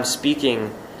 but I'm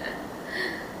speaking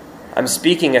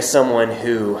as someone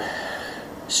who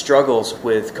struggles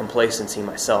with complacency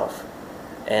myself,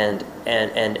 and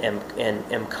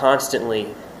am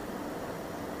constantly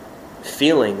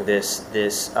feeling this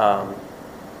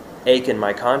ache in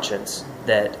my conscience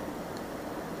that,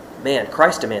 man,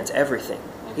 Christ demands everything.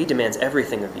 He demands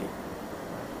everything of you.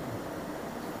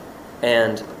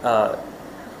 And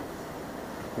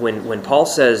when Paul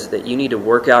says that you need to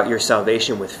work out your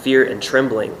salvation with fear and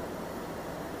trembling,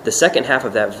 the second half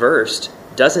of that verse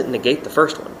doesn't negate the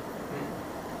first one.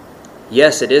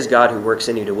 Yes, it is God who works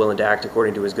in you to will and to act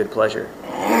according to his good pleasure.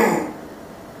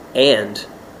 And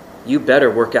you better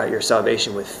work out your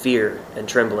salvation with fear and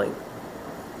trembling.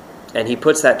 And he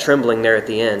puts that trembling there at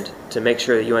the end to make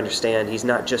sure that you understand he's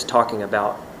not just talking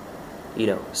about,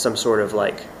 some sort of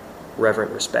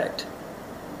reverent respect,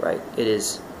 right? There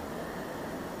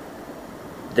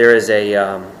is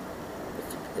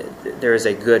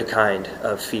a good kind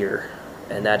of fear,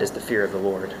 and that is the fear of the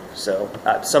Lord. So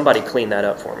somebody clean that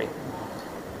up for me.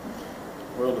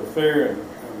 Well, the fear and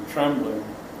trembling,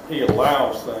 he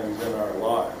allows things in our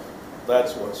life.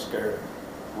 That's what's scary.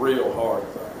 Real hard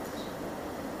things.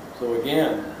 So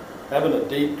again, having a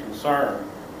deep concern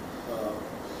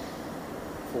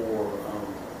for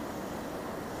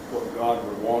what God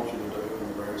would want you to do in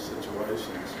the various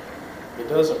situations, it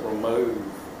doesn't remove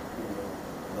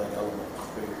that element of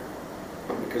fear.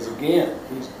 Because again,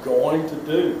 he's going to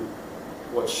do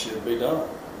what should be done,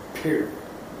 period.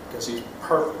 Because he's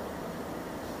perfect.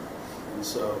 And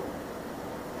so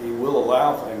he will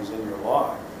allow things in your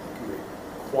life that can be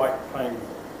quite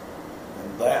painful.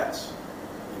 And that's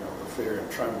the fear and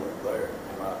trembling there,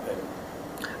 in my opinion.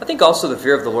 I think also the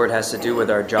fear of the Lord has to do with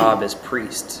our job as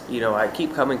priests. I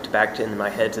keep coming back in my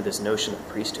head to this notion of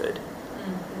priesthood.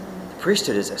 The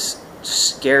priesthood is a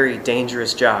scary,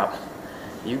 dangerous job.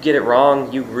 You get it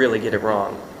wrong, you really get it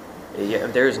wrong.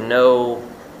 There's no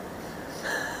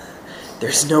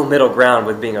middle ground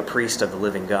with being a priest of the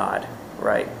living God,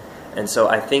 right? And so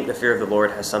I think the fear of the Lord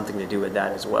has something to do with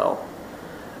that as well.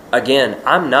 Again,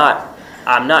 I'm not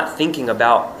thinking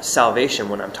about salvation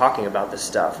when I'm talking about this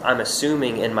stuff. I'm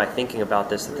assuming in my thinking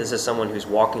about this that this is someone who's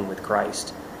walking with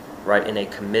Christ, right, in a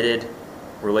committed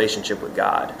relationship with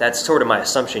God. That's sort of my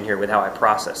assumption here with how I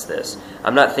process this.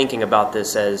 I'm not thinking about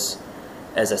this as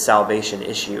a salvation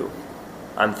issue.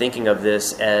 I'm thinking of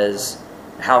this as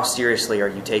how seriously are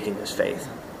you taking this faith?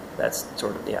 That's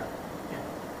sort of, I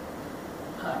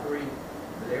agree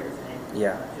with everything.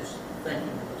 Yeah. I'm just thinking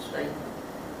of a statement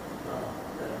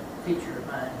that a teacher of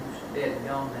mine who's dead and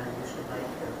gone now used to make,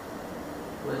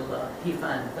 will he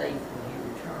find faith when he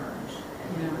returns? And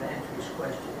he would answer his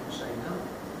question and say no.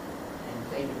 And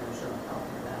Katie knows what I'm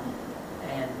talking about.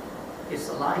 And it's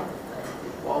the life of faith,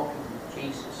 it's walking with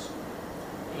Jesus.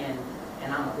 And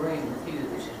I'm agreeing with you,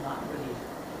 this is not really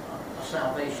a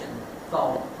salvation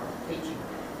thought or teaching.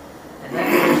 And that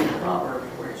is in Proverbs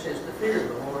where it says, the fear of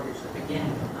the Lord is the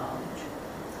beginning of knowledge.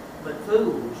 But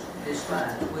fools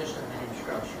despise wisdom and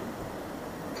instruction.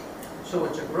 So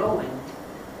it's a growing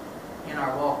in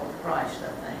our walk with Christ,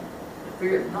 I think. The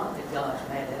fear, not that God's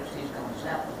mad at us, he's going to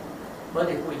zap us. But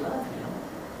if we love him,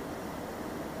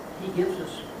 he gives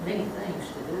us many things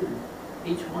to do,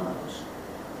 each one of us.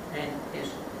 And as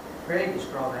Craig has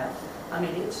brought out, I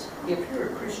mean, it's, if you're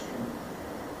a Christian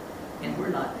and we're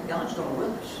not, God's going to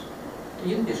with us.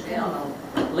 You can just count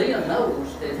on, Leah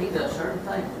knows that if he does certain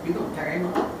things, you're going to tear him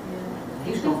up.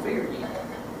 He's going to fear you.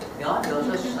 God does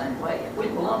us the same way. If we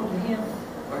belong to him,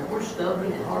 or if we're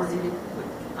stubborn and hard-headed,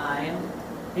 which I am,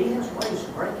 he has ways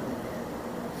of breaking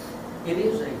that. It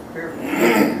is a fearful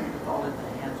thing to fall into the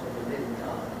hands of the living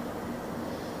God.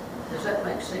 Does that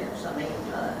make sense? I mean,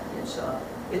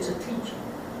 it's a teaching.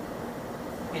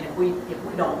 And if we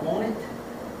don't want it,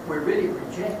 we're really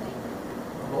rejecting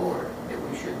the Lord that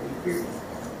we should be fearing.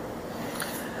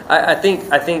 I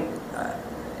think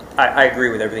I agree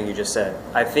with everything you just said.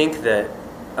 I think that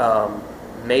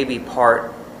maybe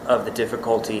part of the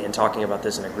difficulty in talking about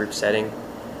this in a group setting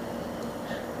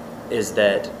is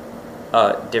that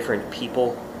different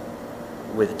people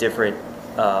with different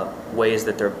ways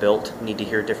that they're built need to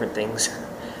hear different things.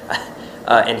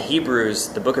 And Hebrews,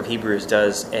 the book of Hebrews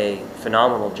does a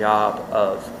phenomenal job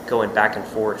of going back and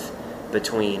forth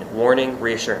between warning,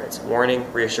 reassurance,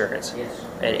 Yes.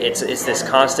 and it's this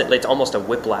constant. It's almost a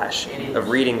whiplash of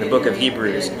reading the book of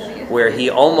Hebrews, where he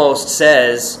almost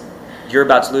says you're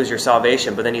about to lose your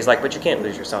salvation, but then he's like, but you can't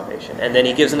lose your salvation, and then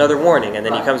he gives another warning, and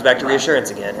then he comes back to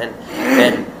reassurance again,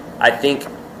 and I think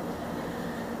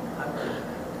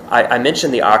I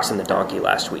mentioned the ox and the donkey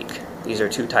last week. These are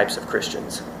two types of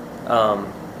Christians,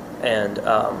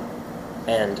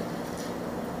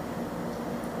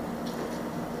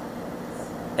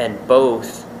 and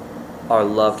both are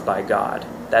loved by God.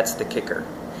 That's the kicker.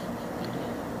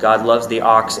 God loves the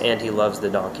ox and he loves the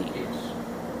donkey.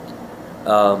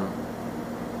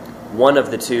 One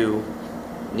of the two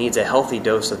needs a healthy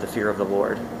dose of the fear of the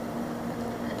Lord.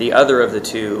 The other of the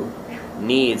two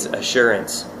needs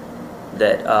assurance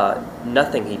that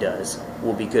nothing he does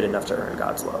will be good enough to earn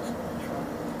God's love.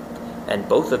 And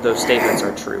both of those statements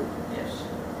are true. Yes.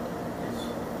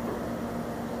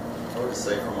 I would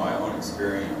say from my own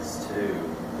experience too,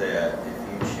 that if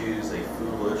you choose a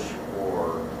foolish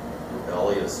or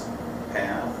rebellious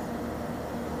path,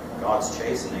 God's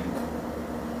chastening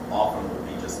often will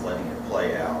be just letting it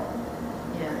play out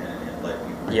and let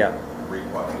you reap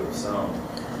what you have sown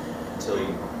until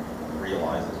you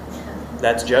realize it.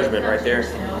 That's judgment right there.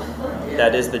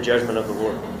 That is the judgment of the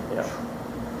Lord. Yeah.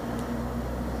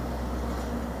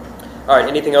 All right,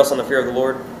 anything else on the fear of the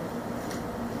Lord?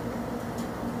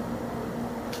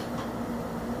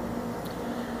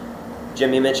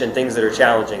 Jim, you mentioned things that are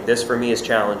challenging. This for me is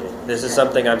challenging. This is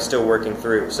something I'm still working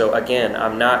through. So again,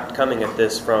 I'm not coming at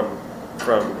this from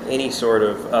any sort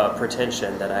of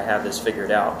pretension that I have this figured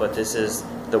out, but this is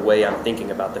the way I'm thinking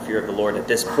about the fear of the Lord at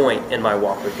this point in my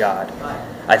walk with God.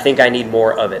 I think I need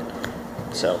more of it.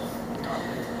 So,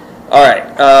 all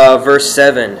right, verse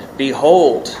 7.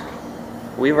 Behold,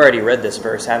 we've already read this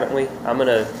verse, haven't we? I'm going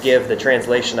to give the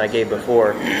translation I gave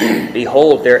before.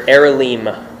 Behold, their Elohim,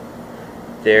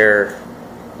 their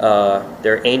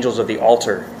angels of the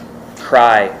altar,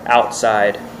 cry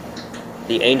outside.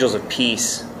 The angels of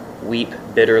peace weep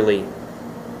bitterly.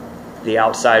 The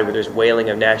outside where there's wailing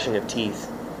of gnashing of teeth,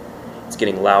 it's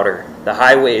getting louder. The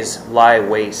highways lie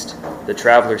waste. The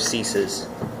traveler ceases.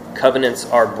 Covenants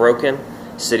are broken.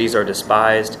 Cities are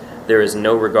despised. There is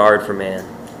no regard for man.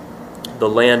 The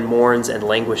land mourns and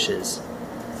languishes.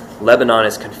 Lebanon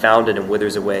is confounded and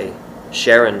withers away.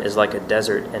 Sharon is like a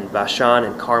desert, and Bashan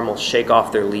and Carmel shake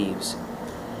off their leaves.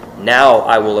 Now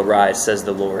I will arise, says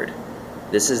the Lord.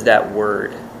 This is that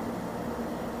word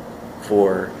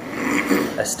for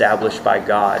established by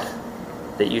God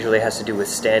that usually has to do with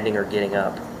standing or getting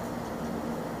up.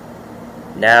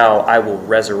 Now I will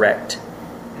resurrect,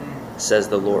 says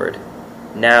the Lord.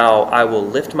 Now I will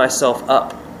lift myself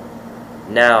up.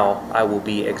 Now I will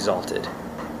be exalted.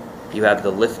 You have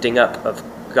the lifting up of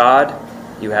God,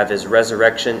 you have his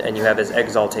resurrection, and you have his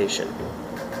exaltation.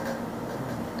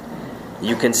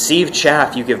 You conceive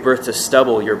chaff, you give birth to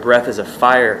stubble. Your breath is a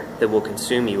fire that will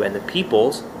consume you. And the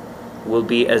peoples will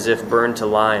be as if burned to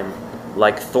lime,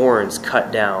 like thorns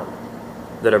cut down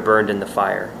that are burned in the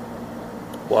fire.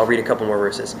 Well, I'll read a couple more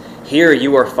verses. Hear,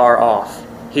 you are far off.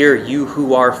 Hear, you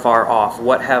who are far off.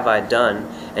 What have I done?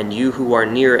 And you who are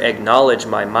near, acknowledge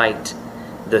my might.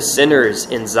 The sinners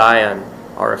in Zion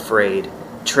are afraid.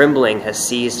 Trembling has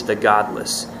seized the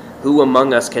godless. Who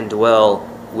among us can dwell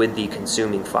with the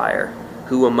consuming fire?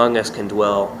 Who among us can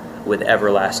dwell with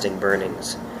everlasting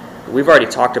burnings? We've already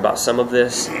talked about some of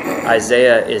this.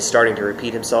 Isaiah is starting to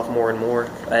repeat himself more and more.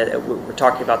 We're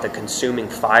talking about the consuming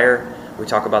fire. We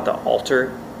talk about the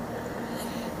altar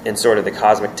and sort of the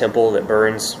cosmic temple that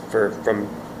burns from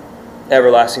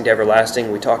everlasting to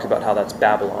everlasting. We talked about how that's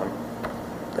Babylon.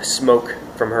 The smoke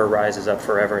from her rises up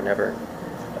forever and ever.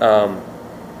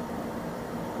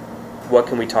 What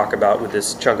can we talk about with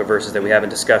this chunk of verses that we haven't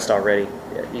discussed already?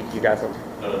 You got something?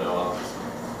 No. I was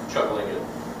chuckling at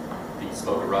the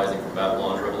smoke arising from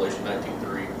Babylon, Revelation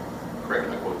 19:3. Craig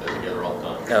and I quote that together all the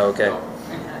time. Oh, okay.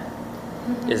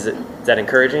 Is that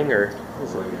encouraging or?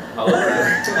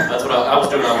 Hallelujah. That's what I was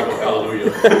doing. I would go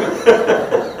hallelujah.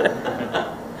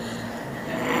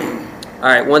 All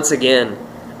right. Once again,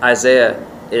 Isaiah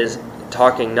is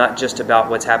talking not just about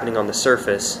what's happening on the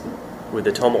surface with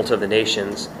the tumult of the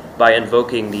nations. By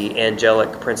invoking the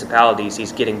angelic principalities,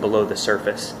 he's getting below the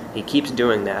surface. He keeps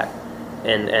doing that,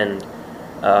 and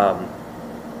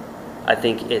I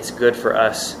think it's good for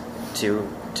us to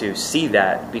see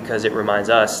that, because it reminds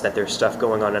us that there's stuff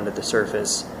going on under the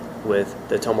surface with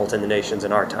the tumult in the nations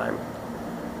in our time.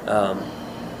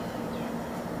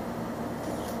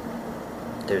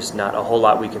 There's not a whole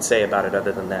lot we can say about it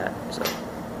other than that. So.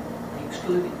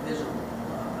 Excluding visible,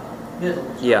 middle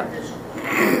is Yeah. not visible.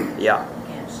 Yeah.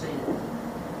 You can't see it.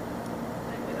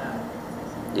 Take it out.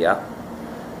 Yeah.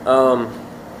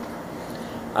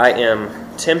 I am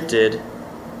tempted,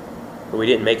 but we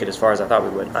didn't make it as far as I thought we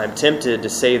would. I'm tempted to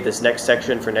save this next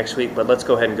section for next week, but let's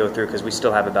go ahead and go through because we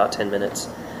still have about 10 minutes.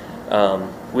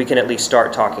 We can at least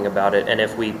start talking about it, and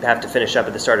if we have to finish up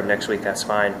at the start of next week, that's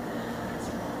fine.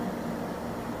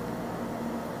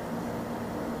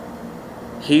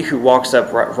 He who walks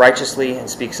up righteously and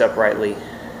speaks uprightly,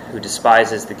 who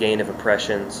despises the gain of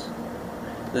oppressions.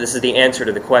 This is the answer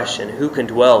to the question, who can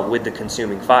dwell with the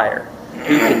consuming fire?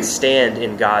 Who can stand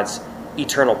in God's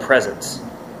eternal presence?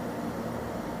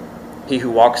 He who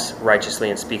walks righteously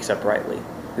and speaks uprightly,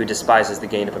 who despises the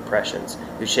gain of oppressions,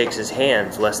 who shakes his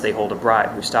hands lest they hold a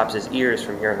bribe, who stops his ears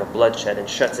from hearing of bloodshed and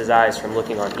shuts his eyes from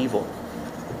looking on evil.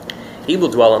 He will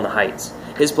dwell on the heights.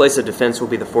 His place of defense will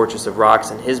be the fortress of rocks,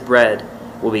 and his bread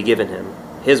will be given him.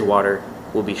 His water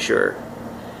will be sure.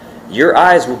 Your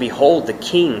eyes will behold the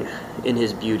King in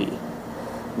his beauty.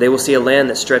 They will see a land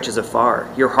that stretches afar.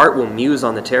 Your heart will muse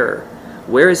on the terror.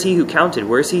 Where is he who counted?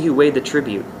 Where is he who weighed the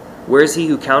tribute? Where is he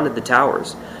who counted the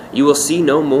towers? You will see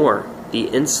no more the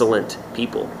insolent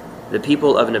people, the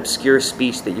people of an obscure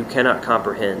speech that you cannot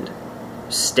comprehend,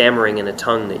 stammering in a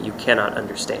tongue that you cannot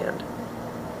understand.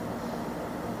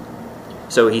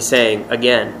 So he's saying,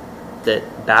 again,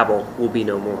 that Babel will be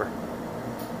no more.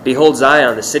 Behold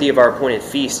Zion, the city of our appointed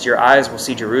feast. Your eyes will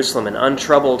see Jerusalem, an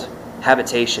untroubled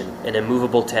habitation, an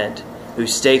immovable tent,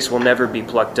 whose stakes will never be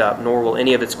plucked up, nor will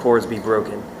any of its cords be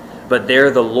broken. But there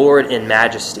the Lord in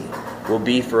majesty will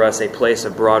be for us a place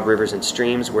of broad rivers and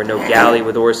streams, where no galley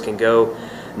with oars can go,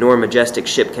 nor majestic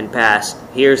ship can pass.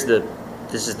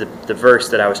 This is the verse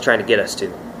that I was trying to get us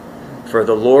to. For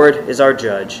the Lord is our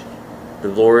judge, the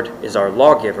Lord is our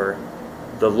lawgiver,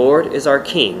 the Lord is our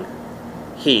king.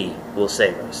 He will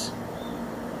save us.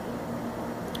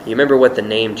 You remember what the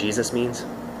name Jesus means?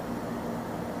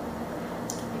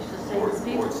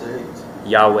 Lord saves.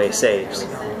 Yahweh saves.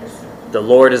 The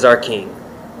Lord is our king.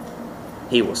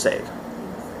 He will save.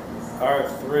 Our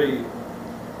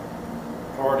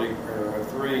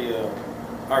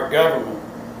government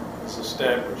is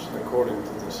established according to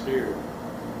this here.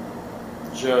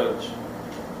 Judge,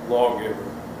 lawgiver,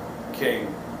 king.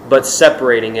 But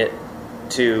separating it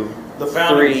to The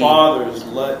founding three. fathers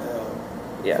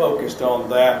Yeah. focused on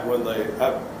that when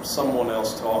someone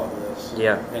else taught this.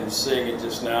 Yeah. And seeing it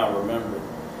just now, remembered.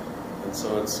 And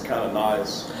so it's kind of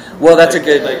nice. Well, that's a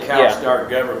good. They couched Yeah. our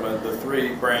government, the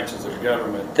three branches of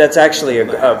government. That's actually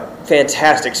a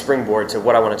fantastic springboard to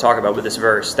what I want to talk about with this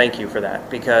verse. Thank you for that,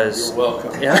 because You're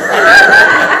welcome. yeah.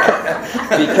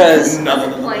 because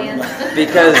Plan.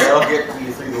 because They'll get to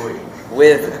you through the week.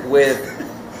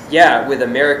 with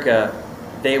America,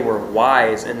 they were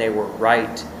wise and they were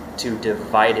right to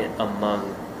divide it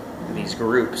among these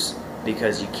groups,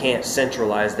 because you can't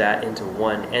centralize that into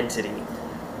one entity.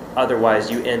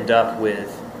 Otherwise, you end up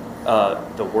with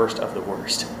the worst of the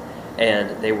worst.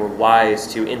 And they were wise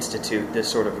to institute this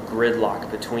sort of gridlock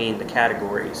between the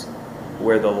categories,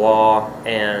 where the law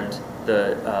and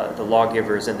the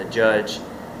lawgivers and the judge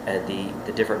and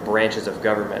the different branches of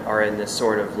government are in this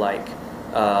sort of like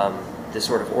this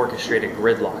sort of orchestrated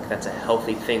gridlock. That's a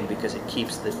healthy thing because it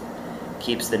keeps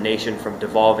the nation from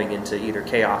devolving into either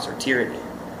chaos or tyranny.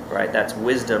 Right? That's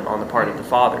wisdom on the part of the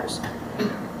fathers.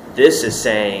 This is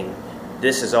saying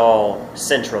this is all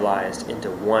centralized into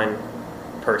one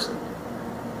person.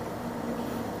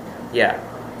 Yeah.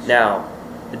 Now,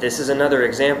 this is another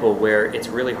example where it's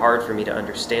really hard for me to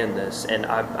understand this, and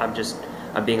I'm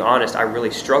being honest, I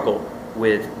really struggle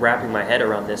with wrapping my head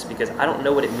around this because I don't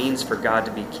know what it means for God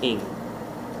to be king.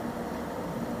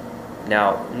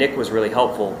 Now, Nick was really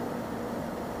helpful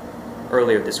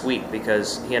earlier this week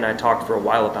because he and I talked for a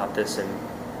while about this, and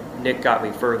Nick got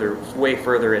me way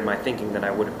further in my thinking than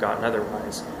I would have gotten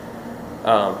otherwise.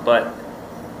 But,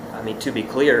 I mean, to be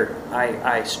clear,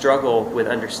 I struggle with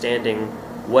understanding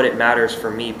what it matters for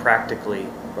me practically.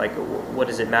 Like, what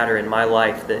does it matter in my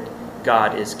life that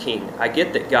God is king? I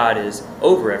get that God is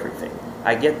over everything.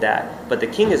 I get that. But the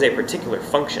king is a particular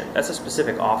function. That's a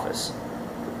specific office.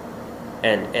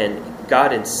 And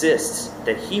God insists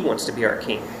that he wants to be our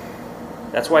king.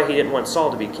 That's why he didn't want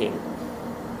Saul to be king.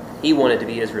 He wanted to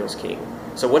be Israel's king.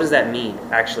 So what does that mean,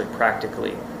 actually,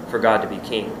 practically, for God to be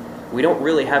king? We don't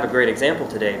really have a great example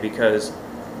today because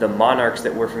the monarchs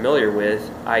that we're familiar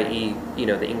with, i.e.,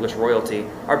 the English royalty,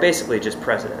 are basically just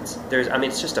presidents. It's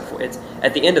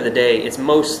at the end of the day, it's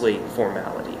mostly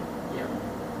formality. Yeah.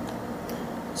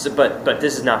 So, but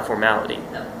this is not formality.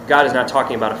 God is not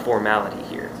talking about a formality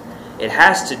here. It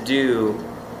has to do,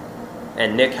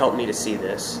 and Nick helped me to see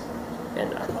this,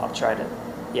 and I'll try to,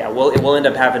 we'll end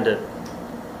up having to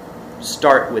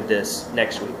start with this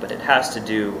next week, but it has to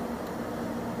do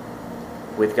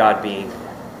with God being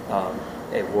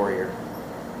a warrior.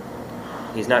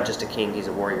 He's not just a king, he's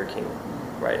a warrior king,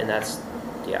 right? And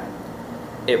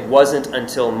it wasn't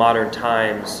until modern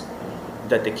times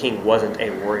that the king wasn't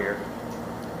a warrior.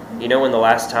 You know when the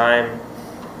last time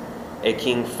a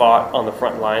king fought on the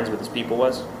front lines with his people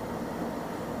was?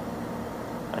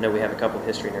 I know we have a couple of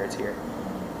history nerds here.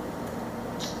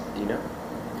 Do you know?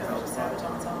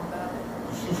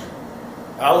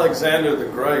 Alexander the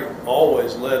Great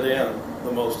always led in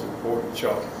the most important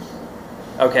charges.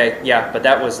 Okay, yeah, but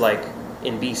that was like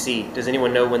in BC. Does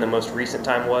anyone know when the most recent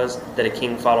time was that a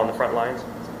king fought on the front lines?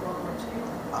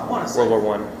 I want to say World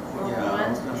War I. Yeah, I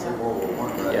was going to say World War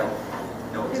I, but I Yeah.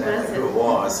 don't know exactly who it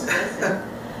was.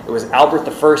 It was Albert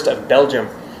I of Belgium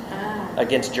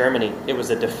against Germany. It was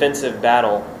a defensive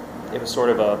battle. It was sort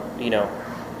of a,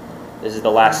 this is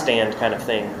the last stand kind of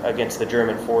thing against the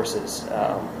German forces.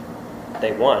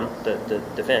 They won the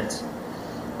defense.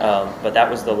 But that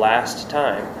was the last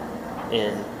time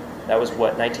that was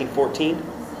what, 1914?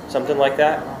 Something like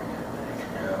that?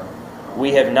 Yeah.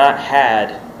 We have not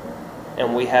had,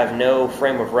 and we have no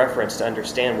frame of reference to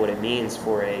understand what it means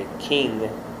for a king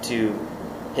to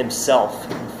himself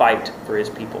fight for his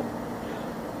people.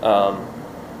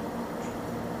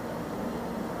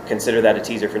 Consider that a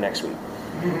teaser for next week.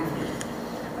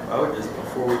 I would just,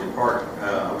 before we depart,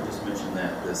 I would just mention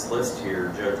that this list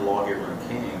here, judge, lawgiver, and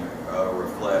king,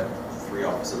 reflect three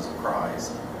offices of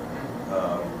Christ.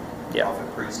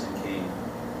 Prophet, priest, and king.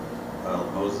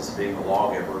 Moses being the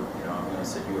lawgiver, I'm going to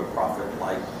send you a prophet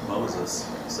like Moses.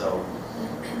 So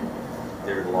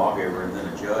they're the lawgiver, and then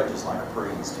a judge is like a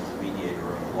priest, who's a mediator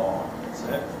of the law. So,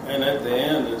 and at the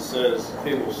end it says,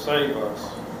 he will save us.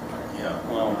 yeah,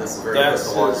 Well, this is very that's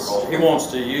Christological. he wants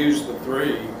to use the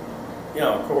three.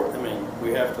 Of course,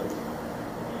 we have to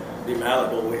be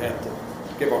malleable. We have to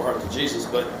give our heart to Jesus,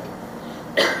 but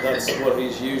that's what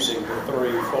he's using the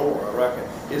 3 for, I reckon.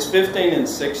 Is 15 and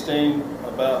 16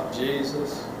 about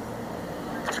Jesus?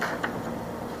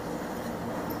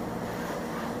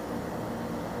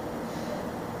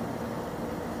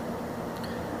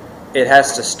 It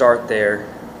has to start there,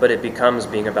 but it becomes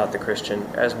being about the Christian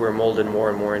as we're molded more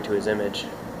and more into his image.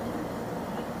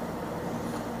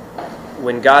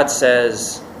 When God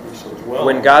says,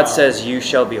 "You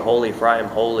shall be holy, for I am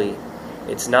holy,"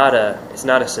 it's not a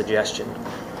suggestion.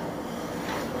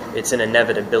 It's an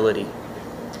inevitability.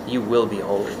 You will be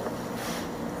holy.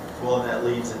 Well, and that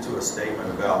leads into a statement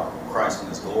about Christ in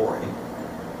his glory.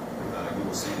 You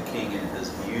will see the King in his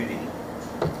beauty.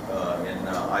 In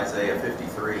Isaiah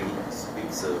 53, he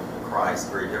speaks of Christ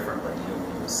very differently.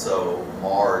 He was so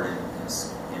marred and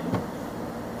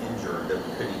injured that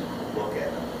we couldn't even look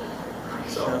at him.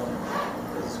 So,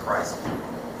 this is Christ,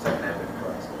 second advent of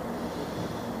Christ.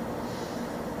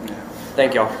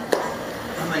 Thank y'all.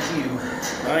 Thank you.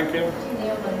 Thank you. You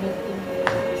nailed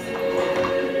it.